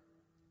murdered.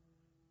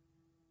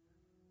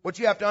 What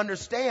you have to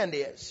understand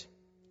is,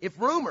 if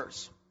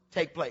rumors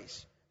take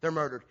place, they're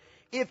murdered.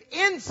 If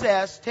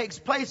incest takes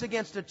place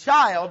against a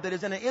child that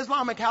is in an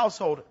Islamic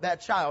household,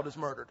 that child is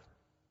murdered.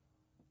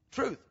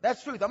 Truth.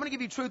 That's truth. I'm going to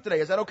give you truth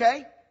today. Is that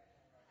okay?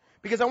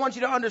 Because I want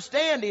you to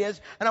understand and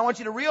I want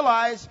you to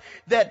realize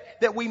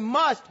that we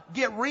must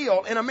get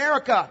real in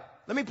America.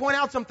 Let me point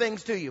out some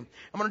things to you.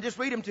 I'm going to just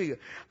read them to you.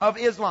 Of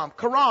Islam,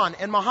 Quran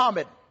and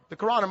Muhammad. The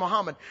Quran and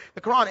Muhammad.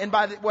 The Quran, and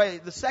by the way,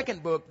 the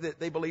second book that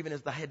they believe in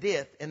is the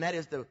Hadith, and that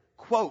is the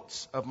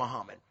quotes of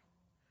Muhammad.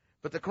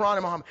 But the Quran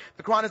and Muhammad.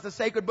 The Quran is the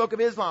sacred book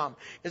of Islam.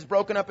 It's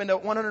broken up into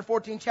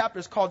 114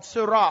 chapters called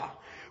Surah,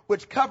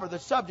 which cover the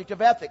subject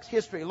of ethics,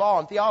 history, law,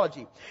 and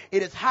theology.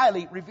 It is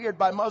highly revered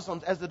by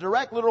Muslims as the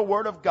direct literal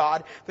word of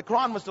God. The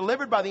Quran was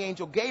delivered by the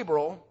angel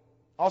Gabriel,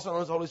 also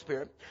known as the Holy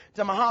Spirit,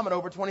 to Muhammad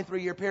over a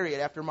 23-year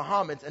period after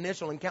Muhammad's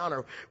initial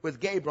encounter with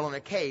Gabriel in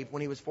a cave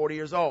when he was 40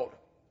 years old.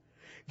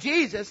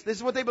 Jesus, this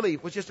is what they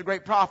believe, was just a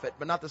great prophet,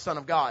 but not the Son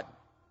of God.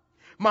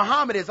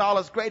 Muhammad is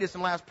Allah's greatest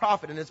and last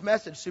prophet, and his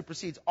message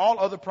supersedes all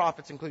other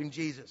prophets, including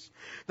Jesus.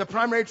 The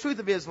primary truth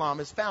of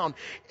Islam is found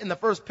in the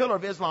first pillar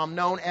of Islam,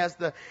 known as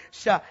the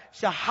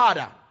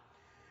Shahada.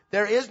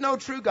 There is no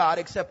true God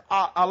except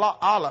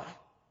Allah.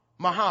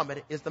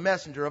 Muhammad is the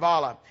messenger of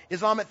Allah.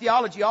 Islamic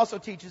theology also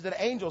teaches that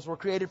angels were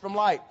created from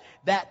light.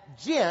 That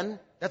jinn,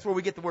 that's where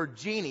we get the word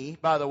genie,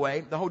 by the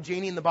way. The whole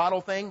genie in the bottle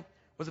thing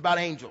was about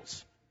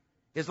angels.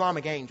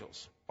 Islamic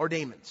angels or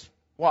demons.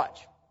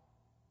 Watch.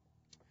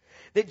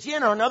 That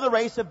jinn are another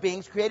race of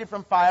beings created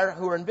from fire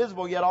who are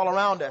invisible yet all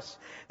around us.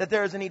 That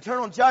there is an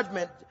eternal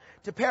judgment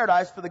to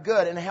paradise for the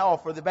good and hell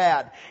for the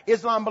bad.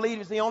 Islam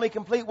believes the only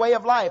complete way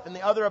of life, and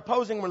the other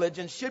opposing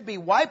religions should be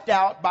wiped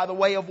out by the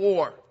way of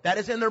war. That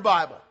is in their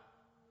Bible.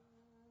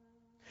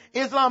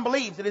 Islam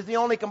believes it is the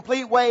only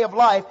complete way of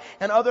life,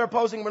 and other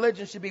opposing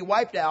religions should be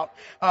wiped out.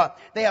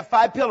 They have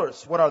 5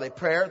 pillars. What are they?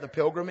 Prayer, the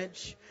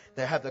pilgrimage.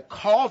 They have the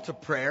call to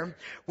prayer,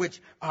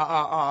 which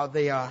when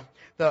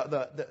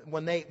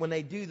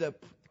they do the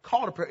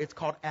call to prayer, it's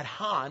called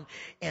adhan,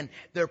 and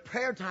their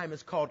prayer time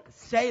is called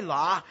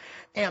selah,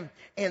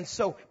 and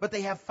so, but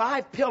they have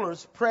 5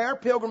 pillars: prayer,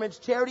 pilgrimage,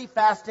 charity,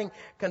 fasting,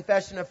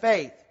 confession of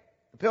faith.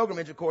 The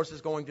pilgrimage, of course,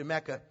 is going to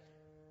Mecca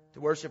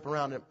to worship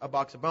around a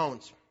box of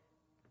bones.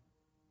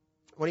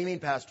 What do you mean,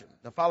 Pastor?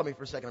 Now follow me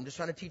for a second. I'm just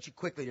trying to teach you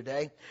quickly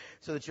today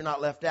so that you're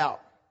not left out.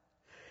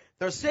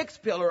 The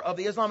 6th pillar of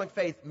the Islamic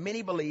faith,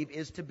 many believe,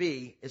 is to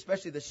be,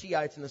 especially the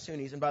Shiites and the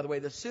Sunnis. And by the way,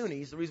 the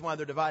Sunnis, the reason why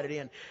they're divided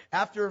in,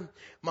 after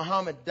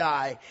Muhammad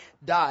died,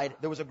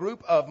 there was a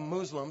group of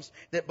Muslims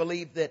that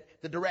believed that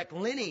the direct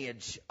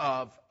lineage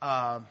of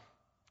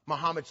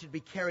Muhammad should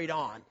be carried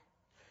on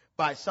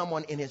by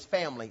someone in his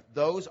family.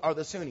 Those are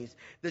the Sunnis.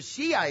 The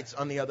Shiites,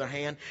 on the other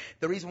hand,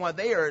 the reason why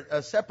they are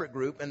a separate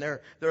group, and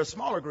they're a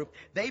smaller group,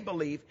 they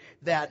believe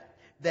that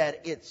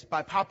it's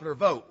by popular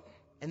vote.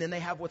 And then they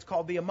have what's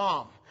called the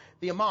Imam.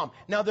 The Imam.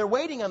 Now they're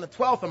waiting on the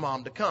 12th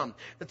Imam to come.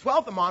 The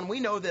 12th Imam,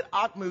 we know that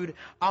Ahmad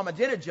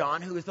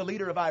Ahmadinejad, who is the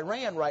leader of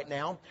Iran right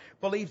now,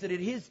 believes that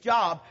it is his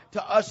job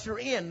to usher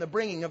in the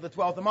bringing of the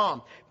 12th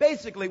Imam.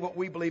 Basically what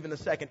we believe in the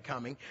second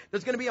coming.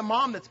 There's going to be a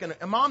Imam that's going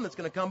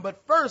to come,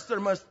 but first there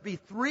must be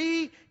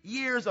 3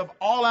 years of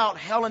all-out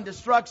hell and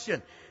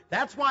destruction.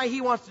 That's why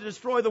he wants to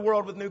destroy the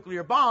world with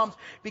nuclear bombs,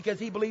 because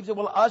he believes it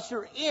will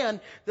usher in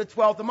the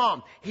 12th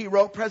Imam. He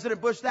wrote President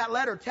Bush that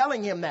letter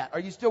telling him that. Are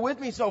you still with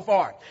me so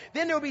far?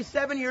 Then there will be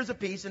 7 years of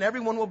peace, and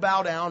everyone will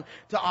bow down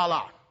to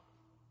Allah.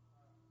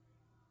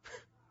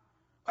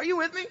 Are you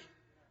with me?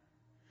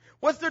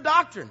 What's their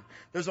doctrine?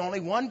 There's only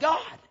one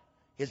God.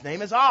 His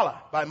name is Allah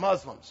by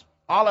Muslims.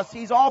 Allah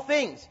sees all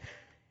things.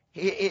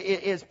 He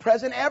is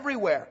present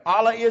everywhere.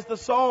 Allah is the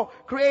sole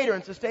creator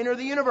and sustainer of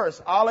the universe.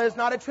 Allah is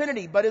not a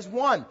trinity, but is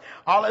one.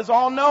 Allah is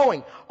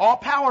all-knowing,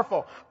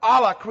 all-powerful.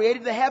 Allah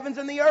created the heavens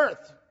and the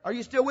earth. Are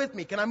you still with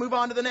me? Can I move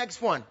on to the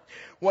next one?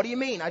 What do you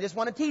mean? I just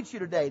want to teach you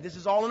today. This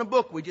is all in a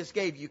book we just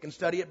gave you. You can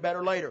study it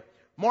better later.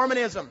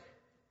 Mormonism,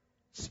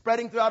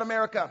 spreading throughout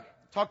America.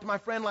 Talked to my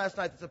friend last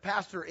night that's a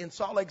pastor in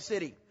Salt Lake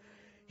City.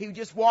 He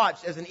just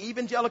watched as an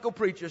evangelical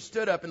preacher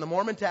stood up in the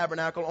Mormon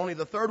Tabernacle, only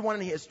the third one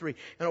in history,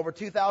 and over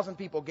 2,000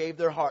 people gave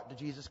their heart to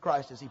Jesus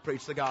Christ as he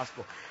preached the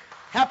gospel.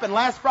 Happened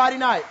last Friday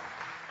night.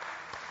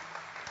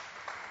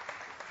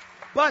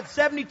 But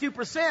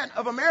 72%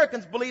 of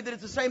Americans believe that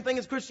it's the same thing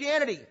as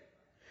Christianity.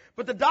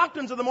 But the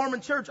doctrines of the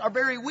Mormon church are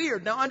very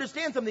weird. Now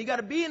understand something. You got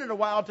to be in it a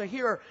while to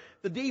hear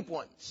the deep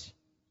ones.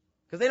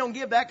 Because they don't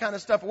give that kind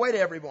of stuff away to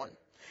everyone.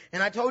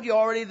 And I told you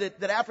already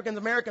that African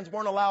Americans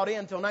weren't allowed in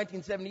until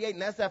 1978,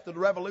 and that's after the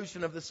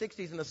revolution of the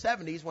 60s and the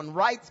 70s when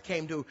rights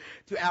came to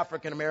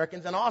African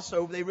Americans, and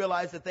also they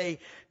realized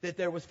that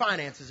there was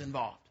finances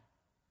involved.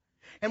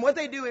 And what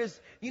they do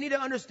is, you need to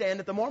understand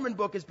that the Mormon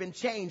book has been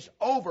changed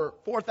over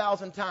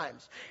 4,000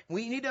 times.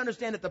 We need to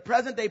understand that the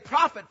present day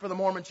prophet for the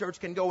Mormon church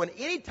can go in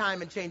any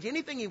time and change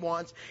anything he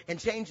wants and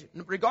change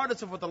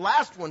regardless of what the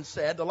last one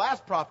said, the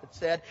last prophet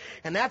said.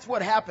 And that's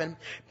what happened.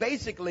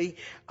 Basically,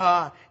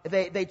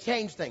 they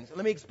changed things.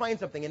 Let me explain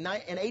something. In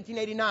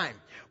 1889,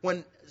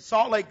 when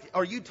Salt Lake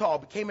or Utah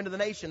came into the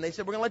nation, they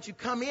said, we're going to let you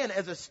come in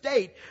as a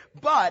state,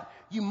 but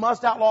you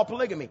must outlaw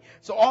polygamy.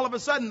 So all of a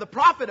sudden, the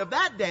prophet of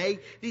that day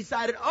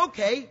decided,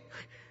 okay,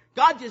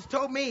 God just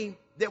told me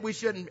that we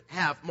shouldn't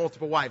have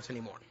multiple wives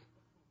anymore.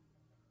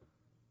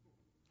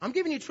 I'm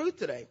giving you truth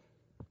today.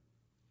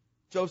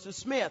 Joseph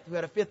Smith, who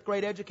had a 5th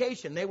grade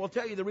education, they will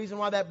tell you the reason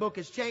why that book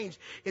has changed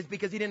is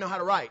because he didn't know how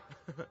to write.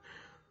 At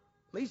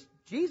least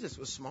Jesus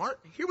was smart.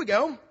 Here we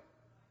go.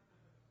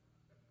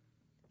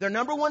 Their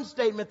number one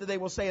statement that they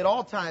will say at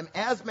all time,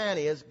 as man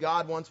is,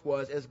 God once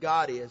was, as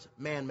God is,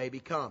 man may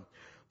become.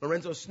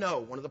 Lorenzo Snow,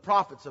 one of the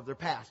prophets of their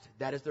past,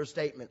 that is their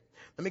statement.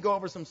 Let me go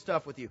over some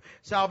stuff with you.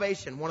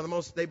 Salvation,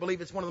 they believe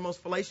it's one of the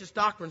most fallacious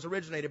doctrines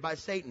originated by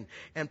Satan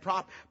and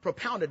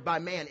propounded by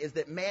man, is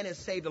that man is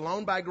saved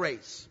alone by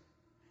grace.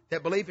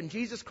 That belief in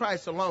Jesus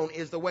Christ alone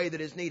is the way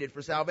that is needed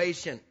for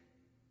salvation.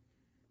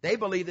 They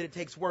believe that it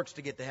takes works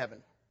to get to heaven.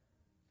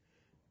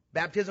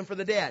 Baptism for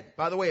the dead.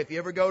 By the way, if you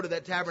ever go to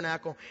that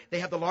tabernacle,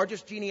 they have the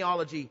largest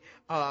genealogy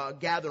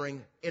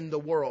gathering in the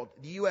world.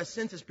 The U.S.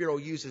 Census Bureau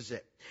uses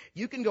it.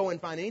 You can go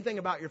and find anything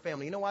about your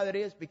family. You know why that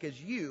is? Because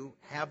you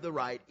have the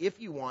right, if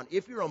you want,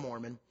 if you're a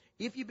Mormon,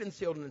 if you've been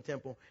sealed in the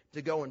temple,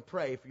 to go and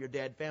pray for your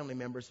dead family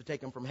members to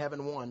take them from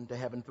heaven 1 to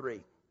heaven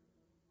 3.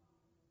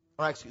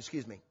 Or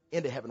excuse me,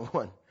 into heaven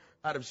 1,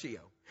 out of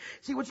Sheol.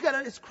 See, what you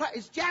got to,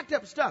 it's jacked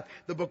up stuff.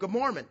 The Book of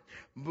Mormon.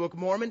 The Book of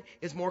Mormon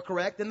is more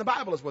correct than the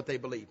Bible is what they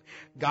believe.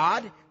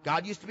 God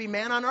used to be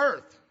man on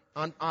earth.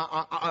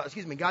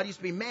 God used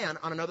to be man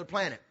on another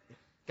planet.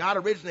 God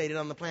originated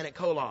on the planet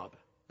Kolob.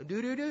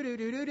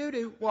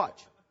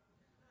 Watch.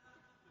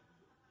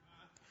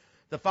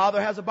 The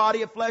Father has a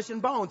body of flesh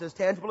and bones as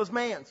tangible as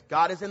man's.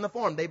 God is in the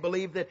form. They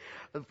believe that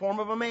the form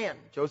of a man.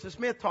 Joseph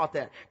Smith taught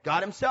that.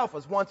 God himself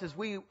was once as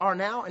we are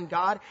now, and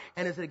God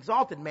and is an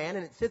exalted man,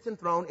 and it sits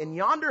enthroned in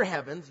yonder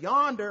heavens,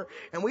 yonder,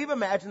 and we've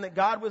imagined that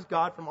God was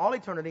God from all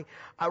eternity.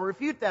 I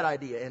refute that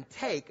idea and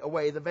take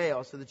away the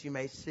veil so that you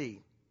may see.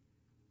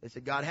 They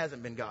said God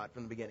hasn't been God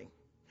from the beginning.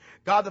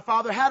 God the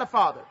Father had a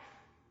father.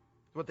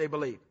 That's what they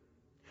believe.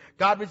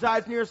 God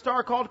resides near a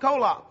star called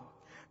Kolob.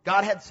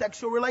 God had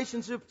sexual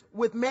relationships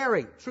with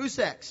Mary, true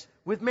sex,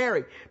 with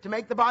Mary, to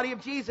make the body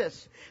of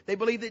Jesus. They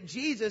believe that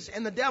Jesus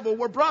and the devil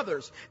were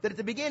brothers. That at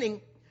the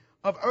beginning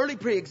of early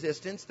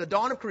preexistence, the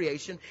dawn of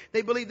creation,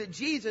 they believe that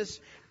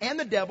Jesus and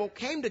the devil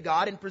came to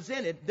God and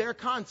presented their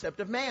concept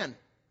of man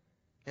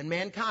and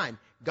mankind.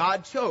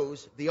 God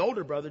chose the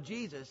older brother,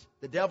 Jesus.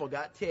 The devil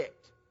got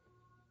ticked.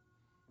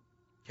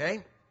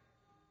 Okay?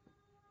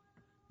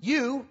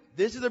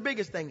 This is their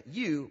biggest thing,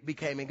 you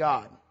became a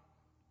God.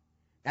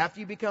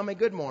 After you become a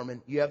good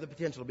Mormon, you have the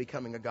potential of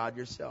becoming a God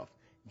yourself.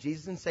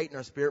 Jesus and Satan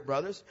are spirit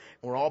brothers,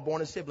 and we're all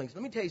born as siblings.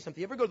 Let me tell you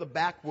something. You ever go to the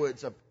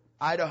backwoods of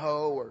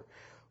Idaho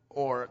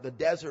or the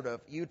desert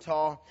of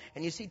Utah,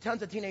 and you see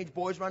tons of teenage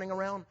boys running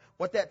around?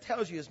 What that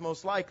tells you is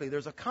most likely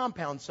there's a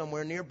compound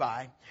somewhere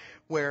nearby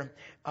where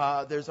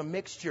there's a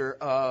mixture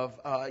of,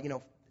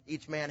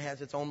 each man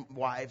has its own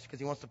wives because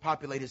he wants to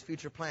populate his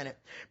future planet.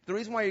 But the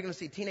reason why you're going to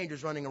see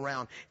teenagers running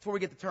around, it's where we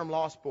get the term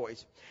lost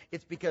boys.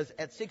 It's because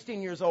at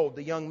 16 years old,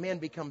 the young men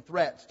become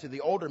threats to the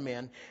older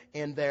men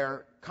in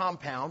their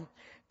compound,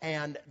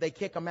 and they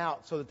kick them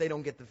out so that they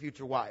don't get the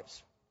future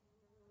wives.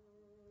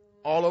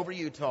 All over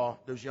Utah,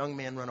 there's young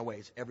men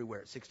runaways everywhere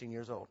at 16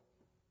 years old.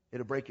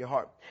 It'll break your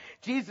heart.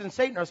 Jesus and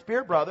Satan are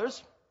spirit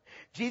brothers.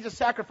 Jesus'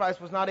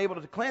 sacrifice was not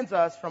able to cleanse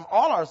us from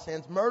all our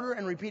sins. Murder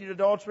and repeated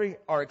adultery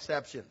are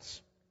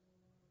exceptions.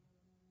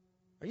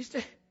 Are you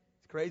still?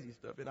 It's crazy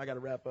stuff, and I got to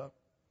wrap up.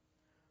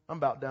 I'm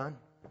about done.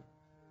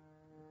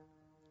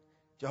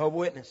 Jehovah's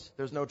Witness,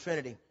 there's no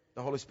Trinity.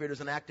 The Holy Spirit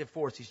is an active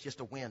force. He's just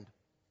a wind.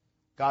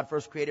 God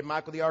first created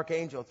Michael the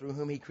archangel, through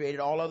whom he created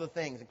all other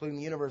things, including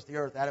the universe, the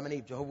earth, Adam and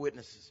Eve, Jehovah's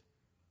Witnesses.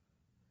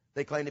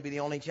 They claim to be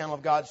the only channel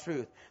of God's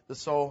truth. The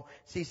soul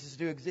ceases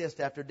to exist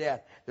after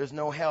death. There's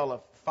no hell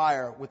of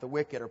fire with the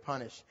wicked or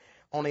punished.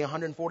 Only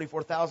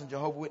 144,000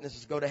 Jehovah's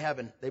Witnesses go to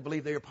heaven. They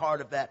believe they are part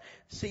of that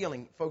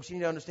sealing. Folks, you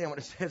need to understand what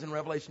it says in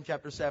Revelation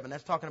chapter 7.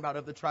 That's talking about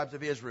of the tribes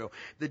of Israel,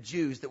 the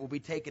Jews that will be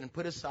taken and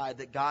put aside,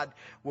 that God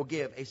will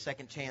give a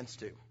second chance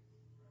to.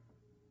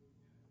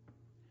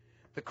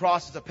 The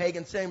cross is a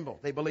pagan symbol.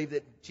 They believe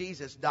that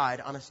Jesus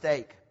died on a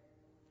stake.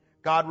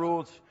 God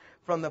rules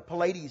from the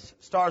Pleiades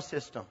star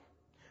system.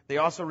 They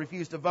also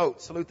refuse to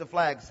vote, salute the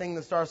flag, sing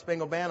the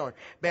Star-Spangled Banner,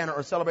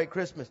 or celebrate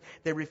Christmas.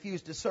 They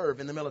refuse to serve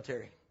in the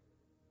military.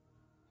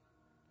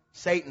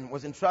 Satan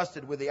was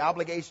entrusted with the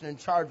obligation and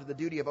charge of the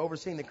duty of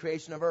overseeing the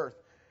creation of earth.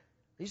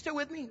 Are you still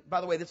with me?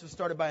 By the way, this was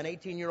started by an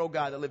 18-year-old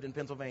guy that lived in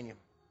Pennsylvania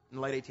in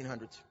the late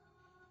 1800s.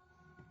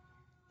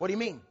 What do you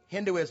mean?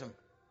 Hinduism.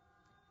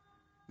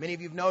 Many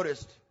of you have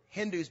noticed,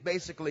 Hindus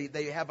basically,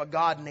 they have a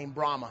god named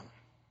Brahma.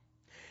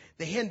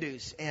 The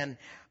Hindus, and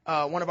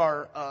one of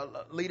our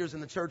leaders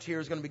in the church here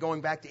is going to be going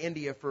back to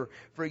India for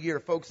a year.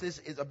 Folks, this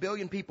is 1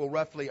 billion people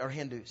roughly are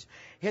Hindus.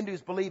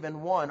 Hindus believe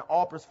in one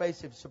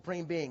all-pervasive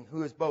supreme being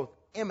who is both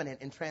immanent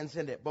and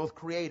transcendent, both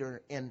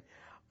creator and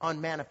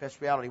unmanifest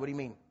reality. What do you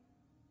mean?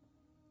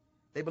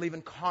 They believe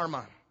in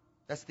karma.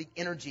 That's the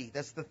energy.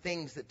 That's the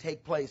things that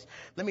take place.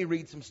 Let me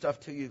read some stuff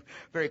to you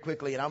very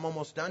quickly, and I'm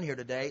almost done here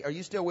today. Are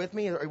you still with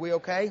me? Are we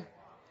okay?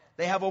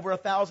 They have over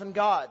 1,000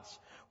 gods.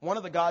 One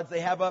of the gods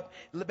they have up,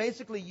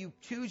 basically you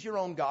choose your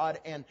own God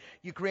and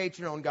you create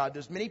your own God.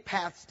 There's many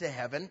paths to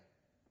heaven.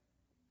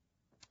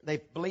 They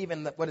believe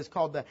in what is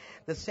called the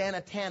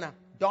Sanatana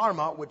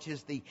Dharma, which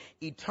is the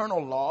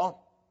eternal law.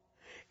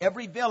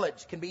 Every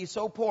village can be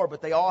so poor,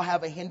 but they all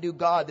have a Hindu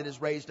god that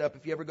is raised up.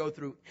 If you ever go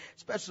through,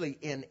 especially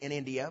in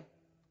India.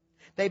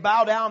 They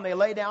bow down, they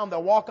lay down,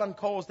 they'll walk on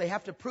coals. They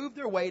have to prove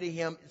their way to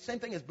him. Same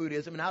thing as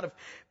Buddhism, and out of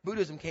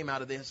Buddhism came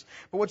out of this.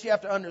 But what you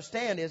have to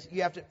understand is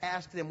you have to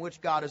ask them which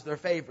God is their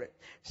favorite.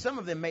 Some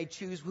of them may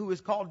choose who is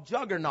called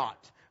Juggernaut,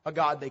 a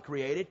god they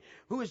created.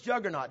 Who is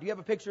Juggernaut? Do you have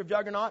a picture of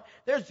Juggernaut?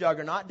 There's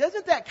Juggernaut.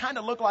 Doesn't that kind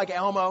of look like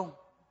Elmo?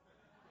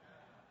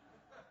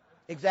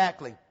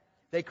 Exactly.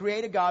 They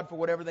create a god for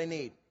whatever they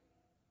need.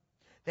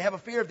 They have a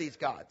fear of these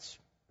gods.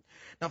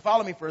 Now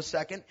follow me for a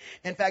second.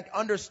 In fact,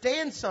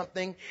 understand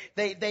something.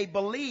 They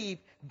believe,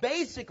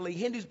 basically,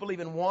 Hindus believe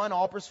in one,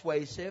 all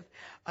persuasive.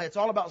 It's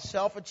all about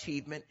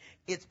self-achievement.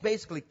 It's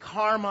basically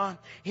karma.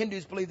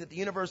 Hindus believe that the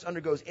universe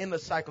undergoes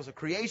endless cycles of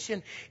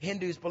creation.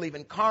 Hindus believe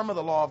in karma,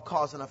 the law of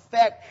cause and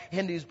effect.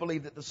 Hindus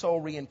believe that the soul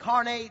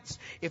reincarnates.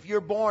 If you're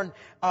born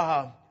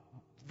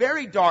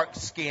very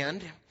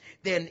dark-skinned,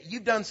 then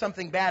you've done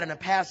something bad in a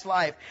past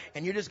life,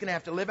 and you're just going to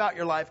have to live out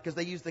your life because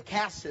they use the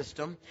caste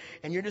system,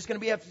 and you're just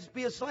going to have to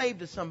be a slave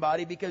to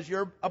somebody because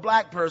you're a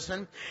black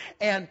person.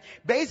 And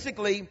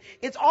basically,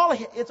 it's all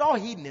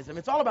hedonism.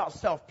 It's all about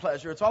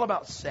self-pleasure. It's all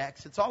about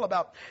sex. It's all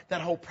about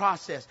that whole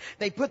process.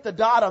 They put the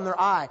dot on their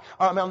eye,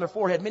 on their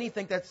forehead. Many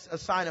think that's a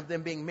sign of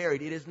them being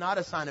married. It is not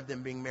a sign of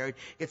them being married.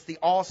 It's the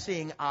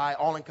all-seeing eye,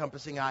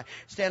 all-encompassing eye.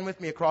 Stand with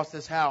me across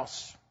this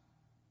house.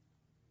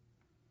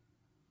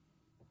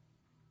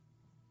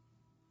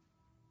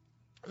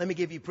 Let me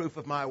give you proof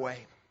of my way.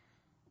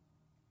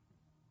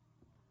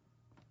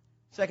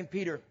 2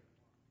 Peter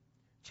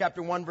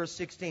chapter 1 verse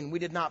 16. We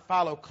did not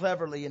follow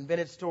cleverly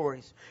invented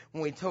stories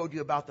when we told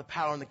you about the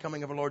power and the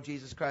coming of our Lord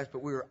Jesus Christ,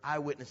 but we were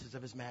eyewitnesses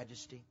of His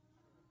majesty.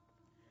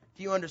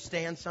 Do you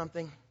understand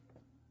something?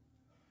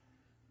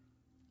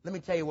 Let me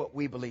tell you what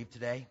we believe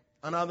today.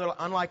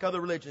 Unlike other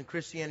religions,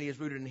 Christianity is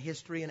rooted in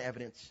history and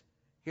evidence.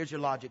 Here's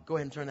your logic. Go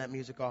ahead and turn that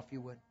music off if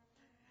you would.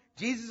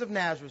 Jesus of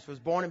Nazareth was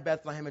born in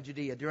Bethlehem of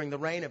Judea during the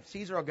reign of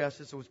Caesar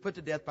Augustus and was put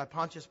to death by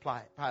Pontius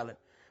Pilate,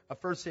 a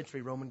first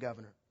century Roman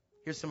governor.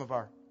 Here's some of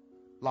our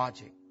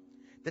logic.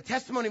 The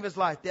testimony of His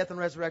life, death, and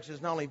resurrection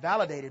is not only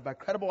validated by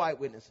credible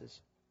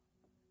eyewitnesses,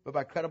 but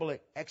by credible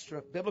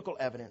extra biblical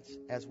evidence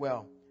as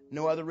well.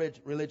 No other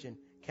religion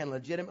can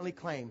legitimately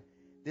claim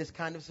this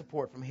kind of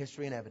support from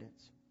history and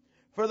evidence.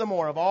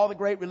 Furthermore, of all the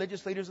great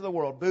religious leaders of the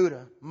world,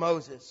 Buddha,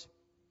 Moses,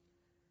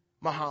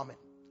 Muhammad,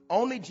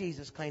 only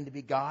Jesus claimed to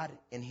be God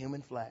in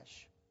human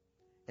flesh.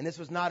 And this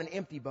was not an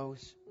empty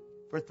boast,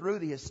 for through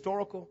the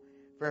historical,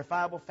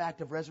 verifiable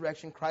fact of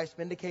resurrection, Christ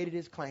vindicated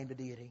His claim to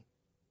deity.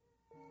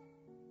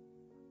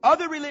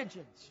 Other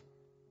religions,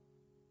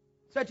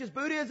 such as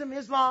Buddhism,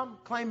 Islam,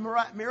 claim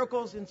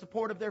miracles in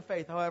support of their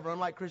faith. However,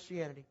 unlike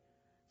Christianity,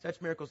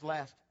 such miracles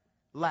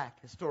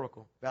lack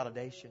historical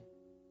validation.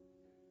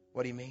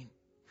 What do you mean?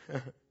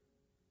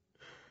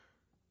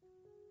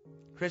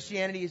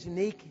 Christianity is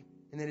unique,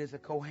 and it is a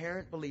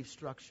coherent belief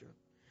structure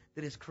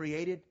that is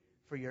created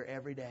for your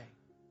everyday.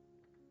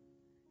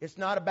 It's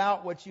not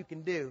about what you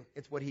can do.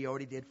 It's what He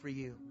already did for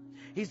you.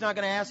 He's not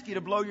going to ask you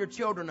to blow your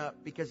children up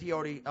because He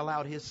already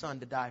allowed His Son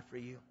to die for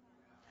you.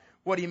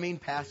 What do you mean,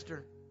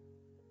 Pastor?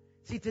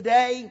 See,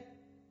 today,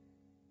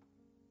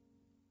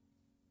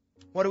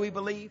 what do we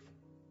believe?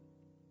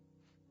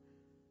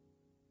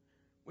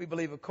 We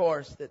believe, of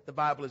course, that the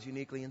Bible is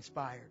uniquely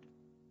inspired.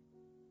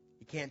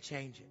 You can't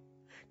change it.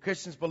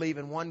 Christians believe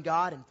in one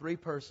God in three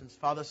persons,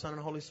 Father, Son,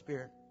 and Holy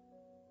Spirit.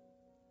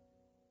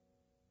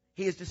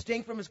 He is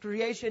distinct from His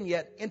creation,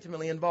 yet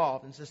intimately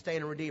involved in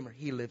sustaining Redeemer.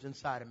 He lives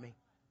inside of me.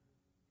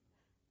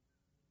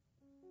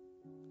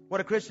 What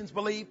do Christians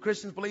believe?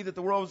 Christians believe that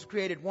the world was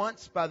created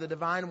once by the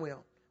divine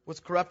will, was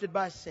corrupted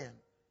by sin,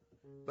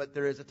 but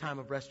there is a time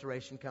of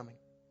restoration coming.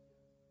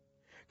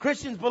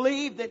 Christians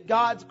believe that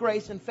God's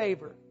grace and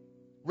favor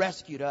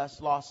rescued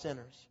us, lost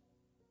sinners.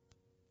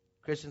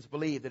 Christians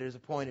believe that it is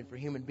appointed for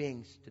human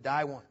beings to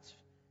die once,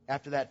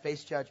 after that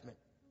face judgment.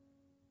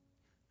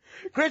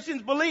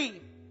 Christians believe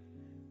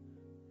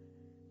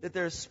that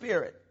there are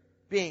spirit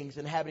beings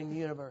inhabiting the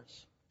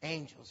universe,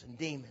 angels and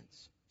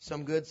demons,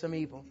 some good, some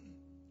evil,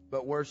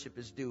 but worship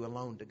is due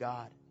alone to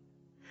God.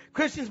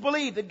 Christians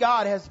believe that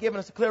God has given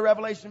us a clear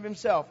revelation of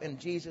Himself in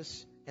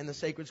Jesus and the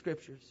sacred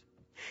Scriptures.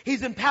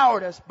 He's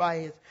empowered us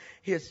by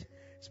His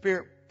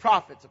Spirit,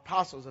 prophets,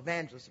 apostles,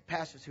 evangelists, and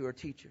pastors who are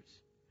teachers.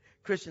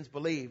 Christians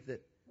believe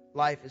that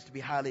life is to be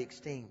highly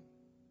esteemed,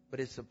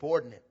 but is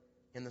subordinate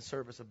in the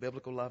service of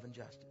biblical love and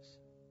justice.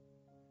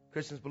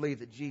 Christians believe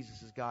that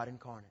Jesus is God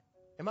incarnate.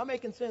 Am I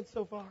making sense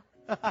so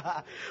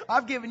far?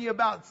 I've given you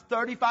about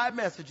 35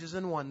 messages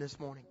in one this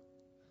morning.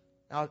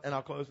 And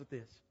I'll close with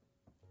this.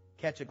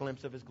 Catch a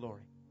glimpse of His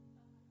glory.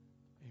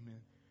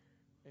 Amen.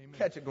 Amen.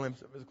 Catch a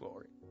glimpse of His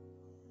glory.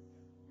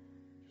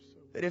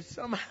 That if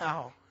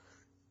somehow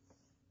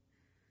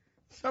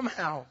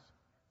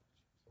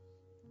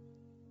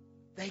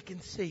they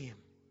can see Him,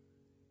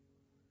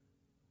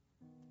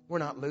 we're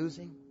not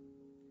losing.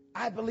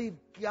 I believe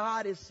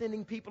God is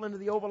sending people into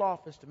the Oval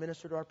Office to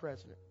minister to our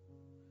president.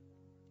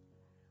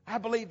 I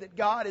believe that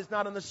God is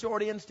not on the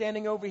short end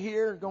standing over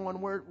here going,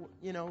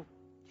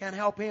 can't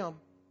help him.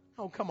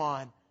 Oh, come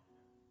on.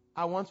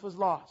 I once was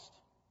lost,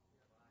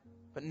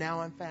 but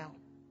now I'm found.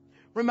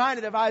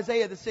 Reminded of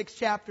Isaiah, the 6th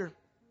chapter.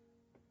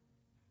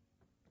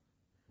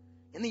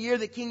 In the year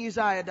that King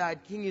Uzziah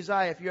died, King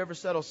Uzziah, if you ever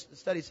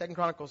study 2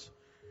 Chronicles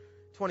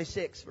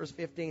 26, verse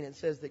 15, it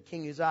says that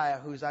King Uzziah,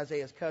 who is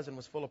Isaiah's cousin,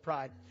 was full of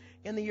pride.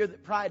 In the year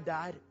that pride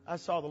died, I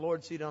saw the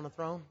Lord seated on a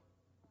throne,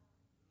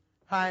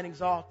 high and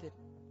exalted.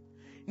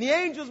 And the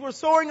angels were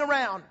soaring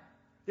around.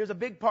 There's a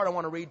big part I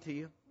want to read to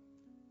you.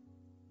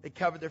 They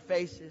covered their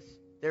faces.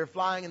 They were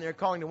flying and they were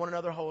calling to one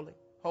another, holy,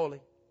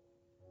 holy.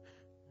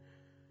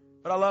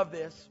 But I love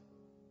this.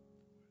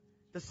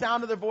 The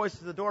sound of their voices,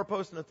 the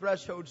doorpost and the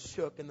threshold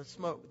shook, and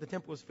the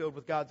temple was filled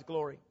with God's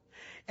glory.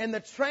 And the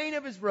train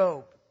of His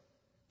robe.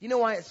 Do you know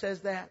why it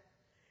says that?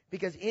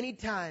 Because any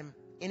time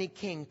any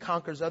king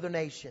conquers other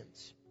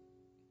nations,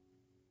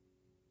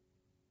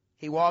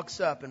 he walks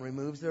up and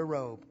removes their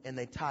robe, and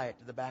they tie it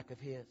to the back of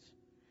his.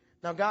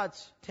 Now,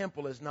 God's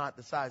temple is not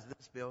the size of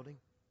this building.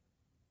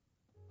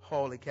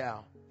 Holy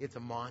cow, it's a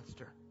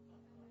monster.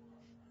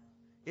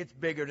 It's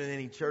bigger than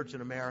any church in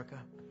America.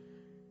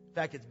 In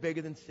fact, it's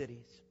bigger than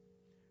cities.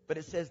 But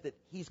it says that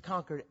He's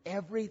conquered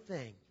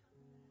everything,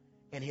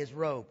 and His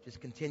robe just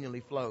continually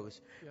flows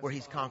where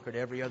He's conquered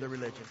every other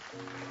religion.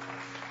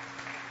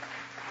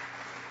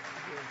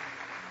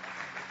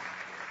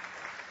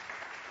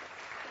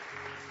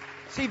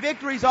 See,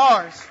 victory's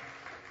ours.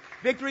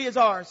 Victory is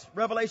ours.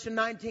 Revelation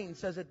 19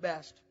 says it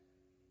best.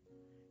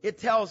 It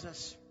tells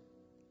us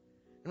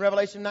in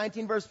Revelation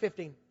 19, verse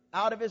 15,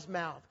 out of His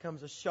mouth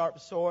comes a sharp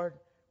sword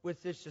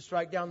with which to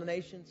strike down the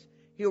nations.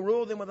 He'll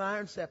rule them with an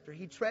iron scepter.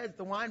 He treads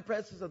the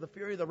winepresses of the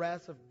fury of the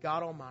wrath of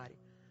God Almighty.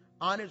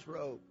 On His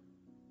robe,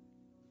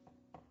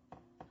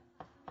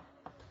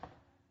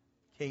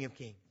 King of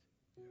Kings,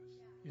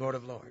 Lord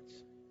of Lords.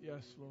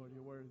 Yes, Lord,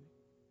 You're worthy.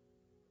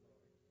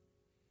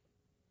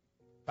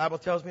 The Bible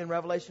tells me in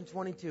Revelation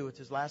 22, it's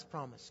His last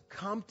promise.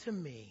 Come to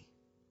me,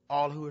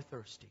 all who are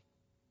thirsty.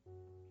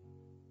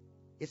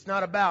 It's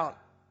not about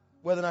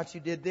whether or not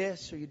you did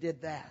this or you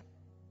did that.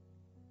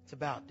 It's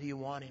about, do you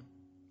want Him?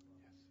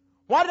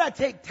 Why did I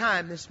take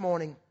time this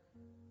morning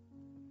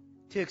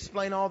to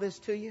explain all this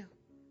to you?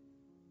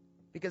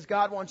 Because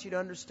God wants you to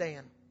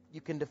understand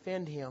you can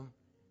defend Him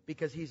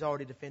because He's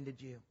already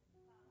defended you.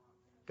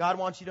 God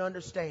wants you to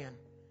understand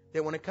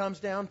that when it comes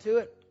down to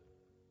it,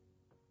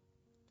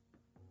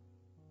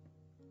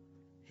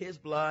 His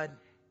blood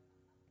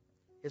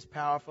is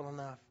powerful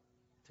enough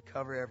to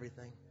cover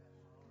everything.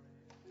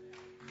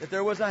 If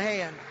there was a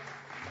hand,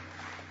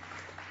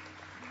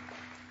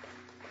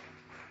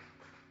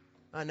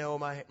 I know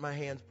my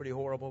hand's pretty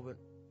horrible, but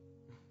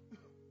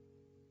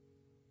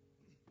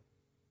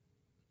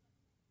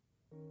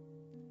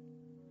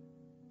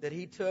that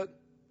He took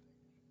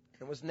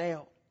and was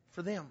nailed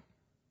for them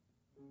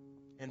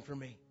and for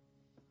me.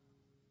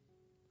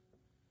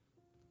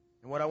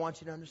 And what I want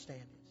you to understand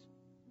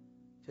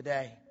is,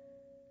 today,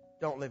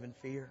 don't live in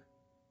fear.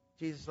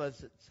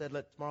 Jesus said,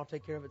 let tomorrow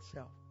take care of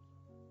itself.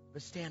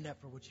 But stand up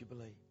for what you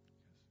believe.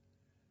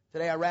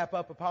 Today I wrap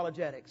up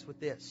apologetics with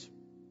this.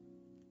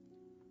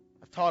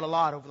 I've taught a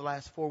lot over the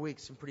last 4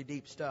 weeks, some pretty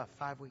deep stuff,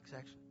 5 weeks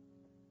actually.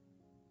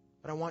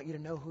 But I want you to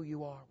know who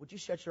you are. Would you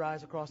shut your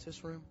eyes across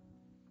this room?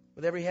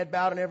 With every head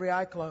bowed and every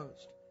eye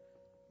closed.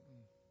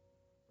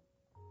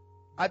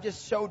 I've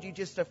just showed you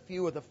just a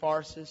few of the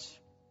farces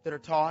that are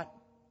taught.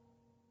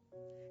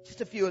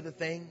 Just a few of the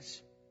things.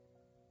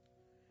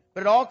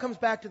 But it all comes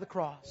back to the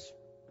cross.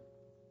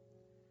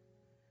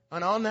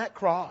 And on that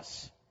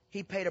cross,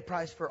 He paid a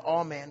price for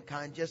all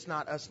mankind, just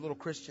not us little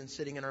Christians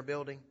sitting in our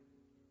building,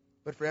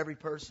 but for every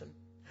person.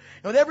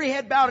 And with every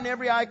head bowed and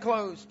every eye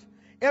closed,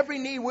 every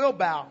knee will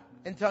bow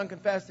and tongue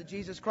confess that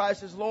Jesus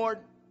Christ is Lord.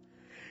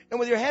 And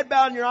with your head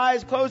bowed and your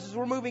eyes closed, as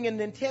we're moving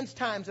into intense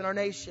times in our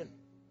nation,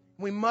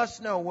 we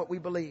must know what we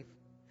believe.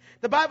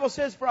 The Bible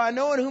says, "For I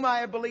know in whom I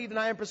have believed, and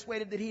I am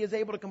persuaded that He is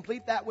able to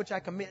complete that which I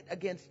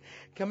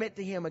commit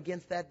to Him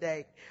against that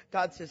day."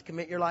 God says,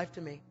 commit your life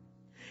to me.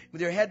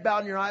 With your head bowed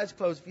and your eyes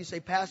closed, if you say,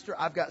 "Pastor,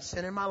 I've got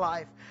sin in my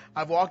life.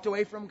 I've walked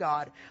away from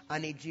God. I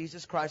need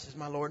Jesus Christ as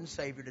my Lord and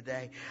Savior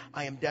today.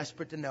 I am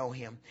desperate to know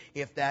Him."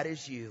 If that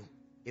is you,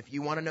 if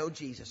you want to know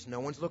Jesus, no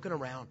one's looking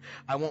around.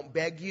 I won't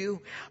beg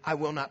you. I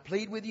will not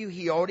plead with you.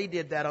 He already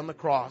did that on the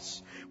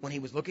cross when He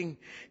was looking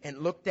and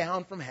looked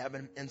down from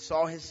heaven and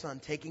saw His Son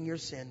taking your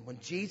sin. When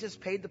Jesus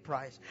paid the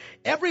price,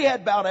 every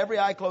head bowed, every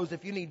eye closed.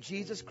 If you need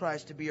Jesus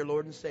Christ to be your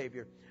Lord and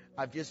Savior,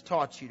 I've just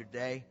taught you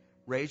today.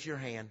 Raise your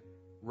hand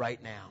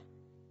right now.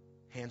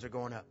 Hands are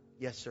going up.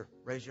 Yes, sir.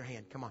 Raise your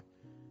hand. Come on.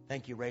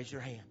 Thank you. Raise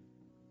your hand.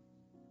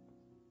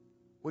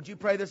 Would you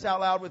pray this out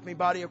loud with me,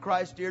 body of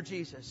Christ? Dear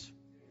Jesus,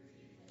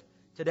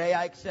 today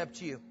I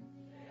accept You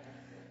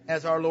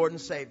as our Lord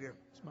and Savior.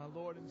 It's my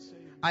Lord and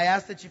Savior. I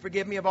ask that You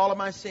forgive me of all of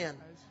my sin.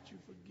 I ask that You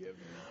forgive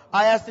me.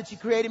 I ask that You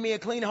created me a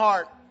clean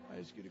heart, I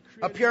ask You to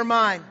create a pure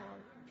mind.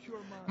 a pure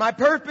mind. My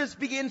purpose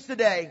begins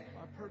today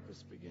My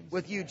purpose begins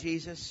with You,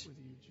 Jesus. with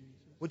You,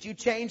 Jesus. Would You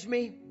change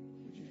me?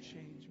 Would You change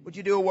me? Would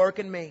You do a work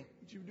in me?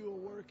 Would You do a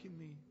work in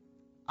me?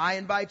 I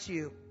invite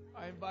You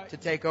I invite to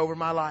You take over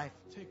my life.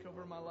 to take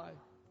over my life.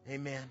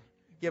 Amen.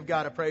 Give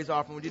God a praise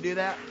offering. Would you do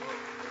that?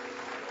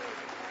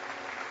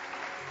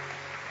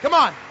 Come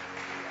on.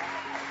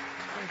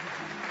 Thank you,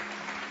 Jesus.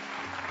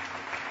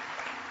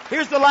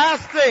 Here's the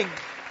last thing.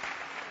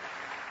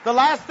 The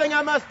last thing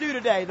I must do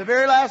today, the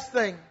very last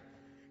thing,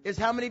 is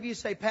how many of you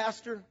say,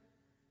 "Pastor,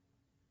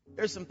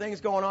 there's some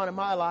things going on in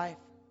my life.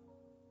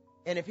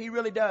 And if He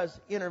really does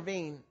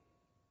intervene,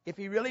 if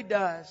He really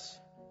does,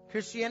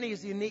 Christianity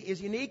is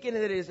unique in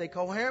that it is a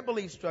coherent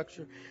belief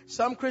structure.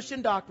 Some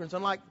Christian doctrines,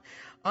 unlike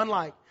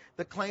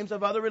the claims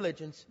of other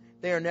religions,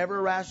 they are never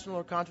irrational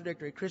or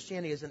contradictory.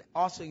 Christianity is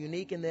also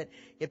unique in that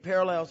it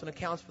parallels and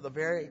accounts for the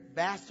very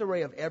vast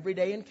array of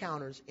everyday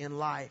encounters in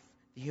life,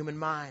 the human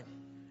mind.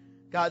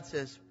 God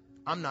says,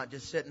 I'm not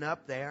just sitting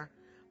up there.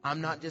 I'm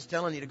not just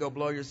telling you to go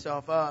blow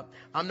yourself up.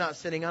 I'm not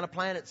sitting on a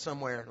planet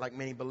somewhere like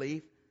many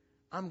believe.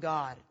 I'm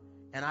God,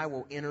 and I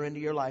will enter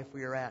into your life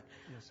where you're at.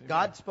 Yes,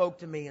 God spoke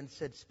to me and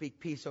said, speak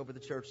peace over the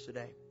church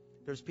today.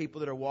 There's people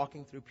that are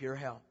walking through pure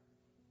hell.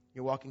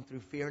 You're walking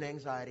through fear and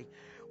anxiety.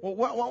 Well,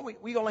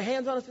 won't we gonna lay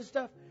hands on us and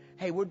stuff?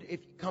 Hey,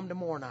 if you come to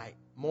More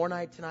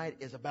Night tonight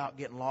is about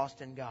getting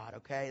lost in God,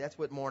 okay? That's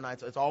what More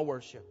Night's, it's all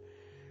worship.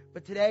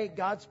 But today,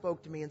 God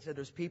spoke to me and said,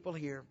 there's people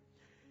here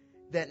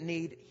that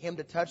need Him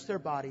to touch their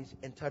bodies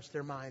and touch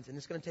their minds. And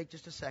it's going to take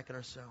just a second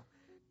or so.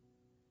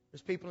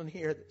 There's people in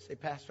here that say,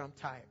 Pastor, I'm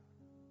tired.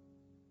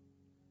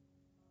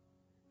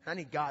 I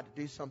need God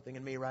to do something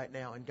in me right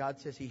now. And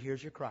God says He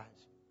hears your cries.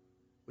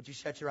 Would you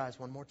shut your eyes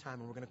one more time,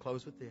 and we're going to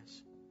close with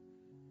this.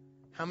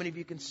 How many of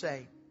you can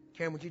say,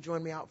 Karen, would you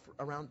join me out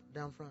around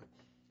down front?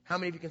 How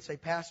many of you can say,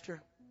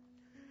 Pastor,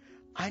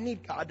 I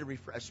need God to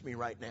refresh me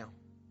right now.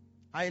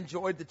 I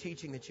enjoyed the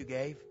teaching that you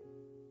gave,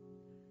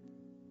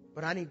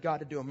 but I need God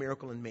to do a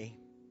miracle in me.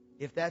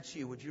 If that's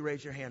you, would you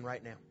raise your hand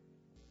right now?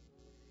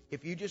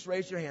 If you just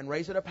raise your hand,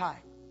 raise it up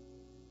high.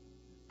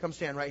 Come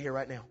stand right here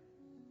right now.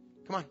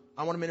 Come on,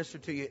 I want to minister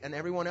to you. And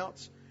everyone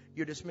else,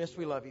 you're dismissed.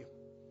 We love you.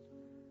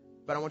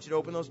 But I want you to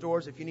open those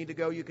doors. If you need to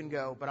go, you can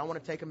go. But I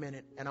want to take a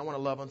minute, and I want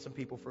to love on some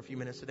people for a few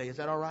minutes today. Is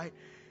that all right?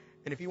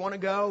 And if you want to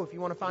go, if you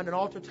want to find an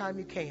altar time,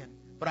 you can.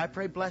 But I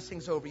pray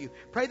blessings over you.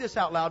 Pray this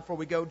out loud before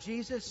we go.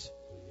 Jesus,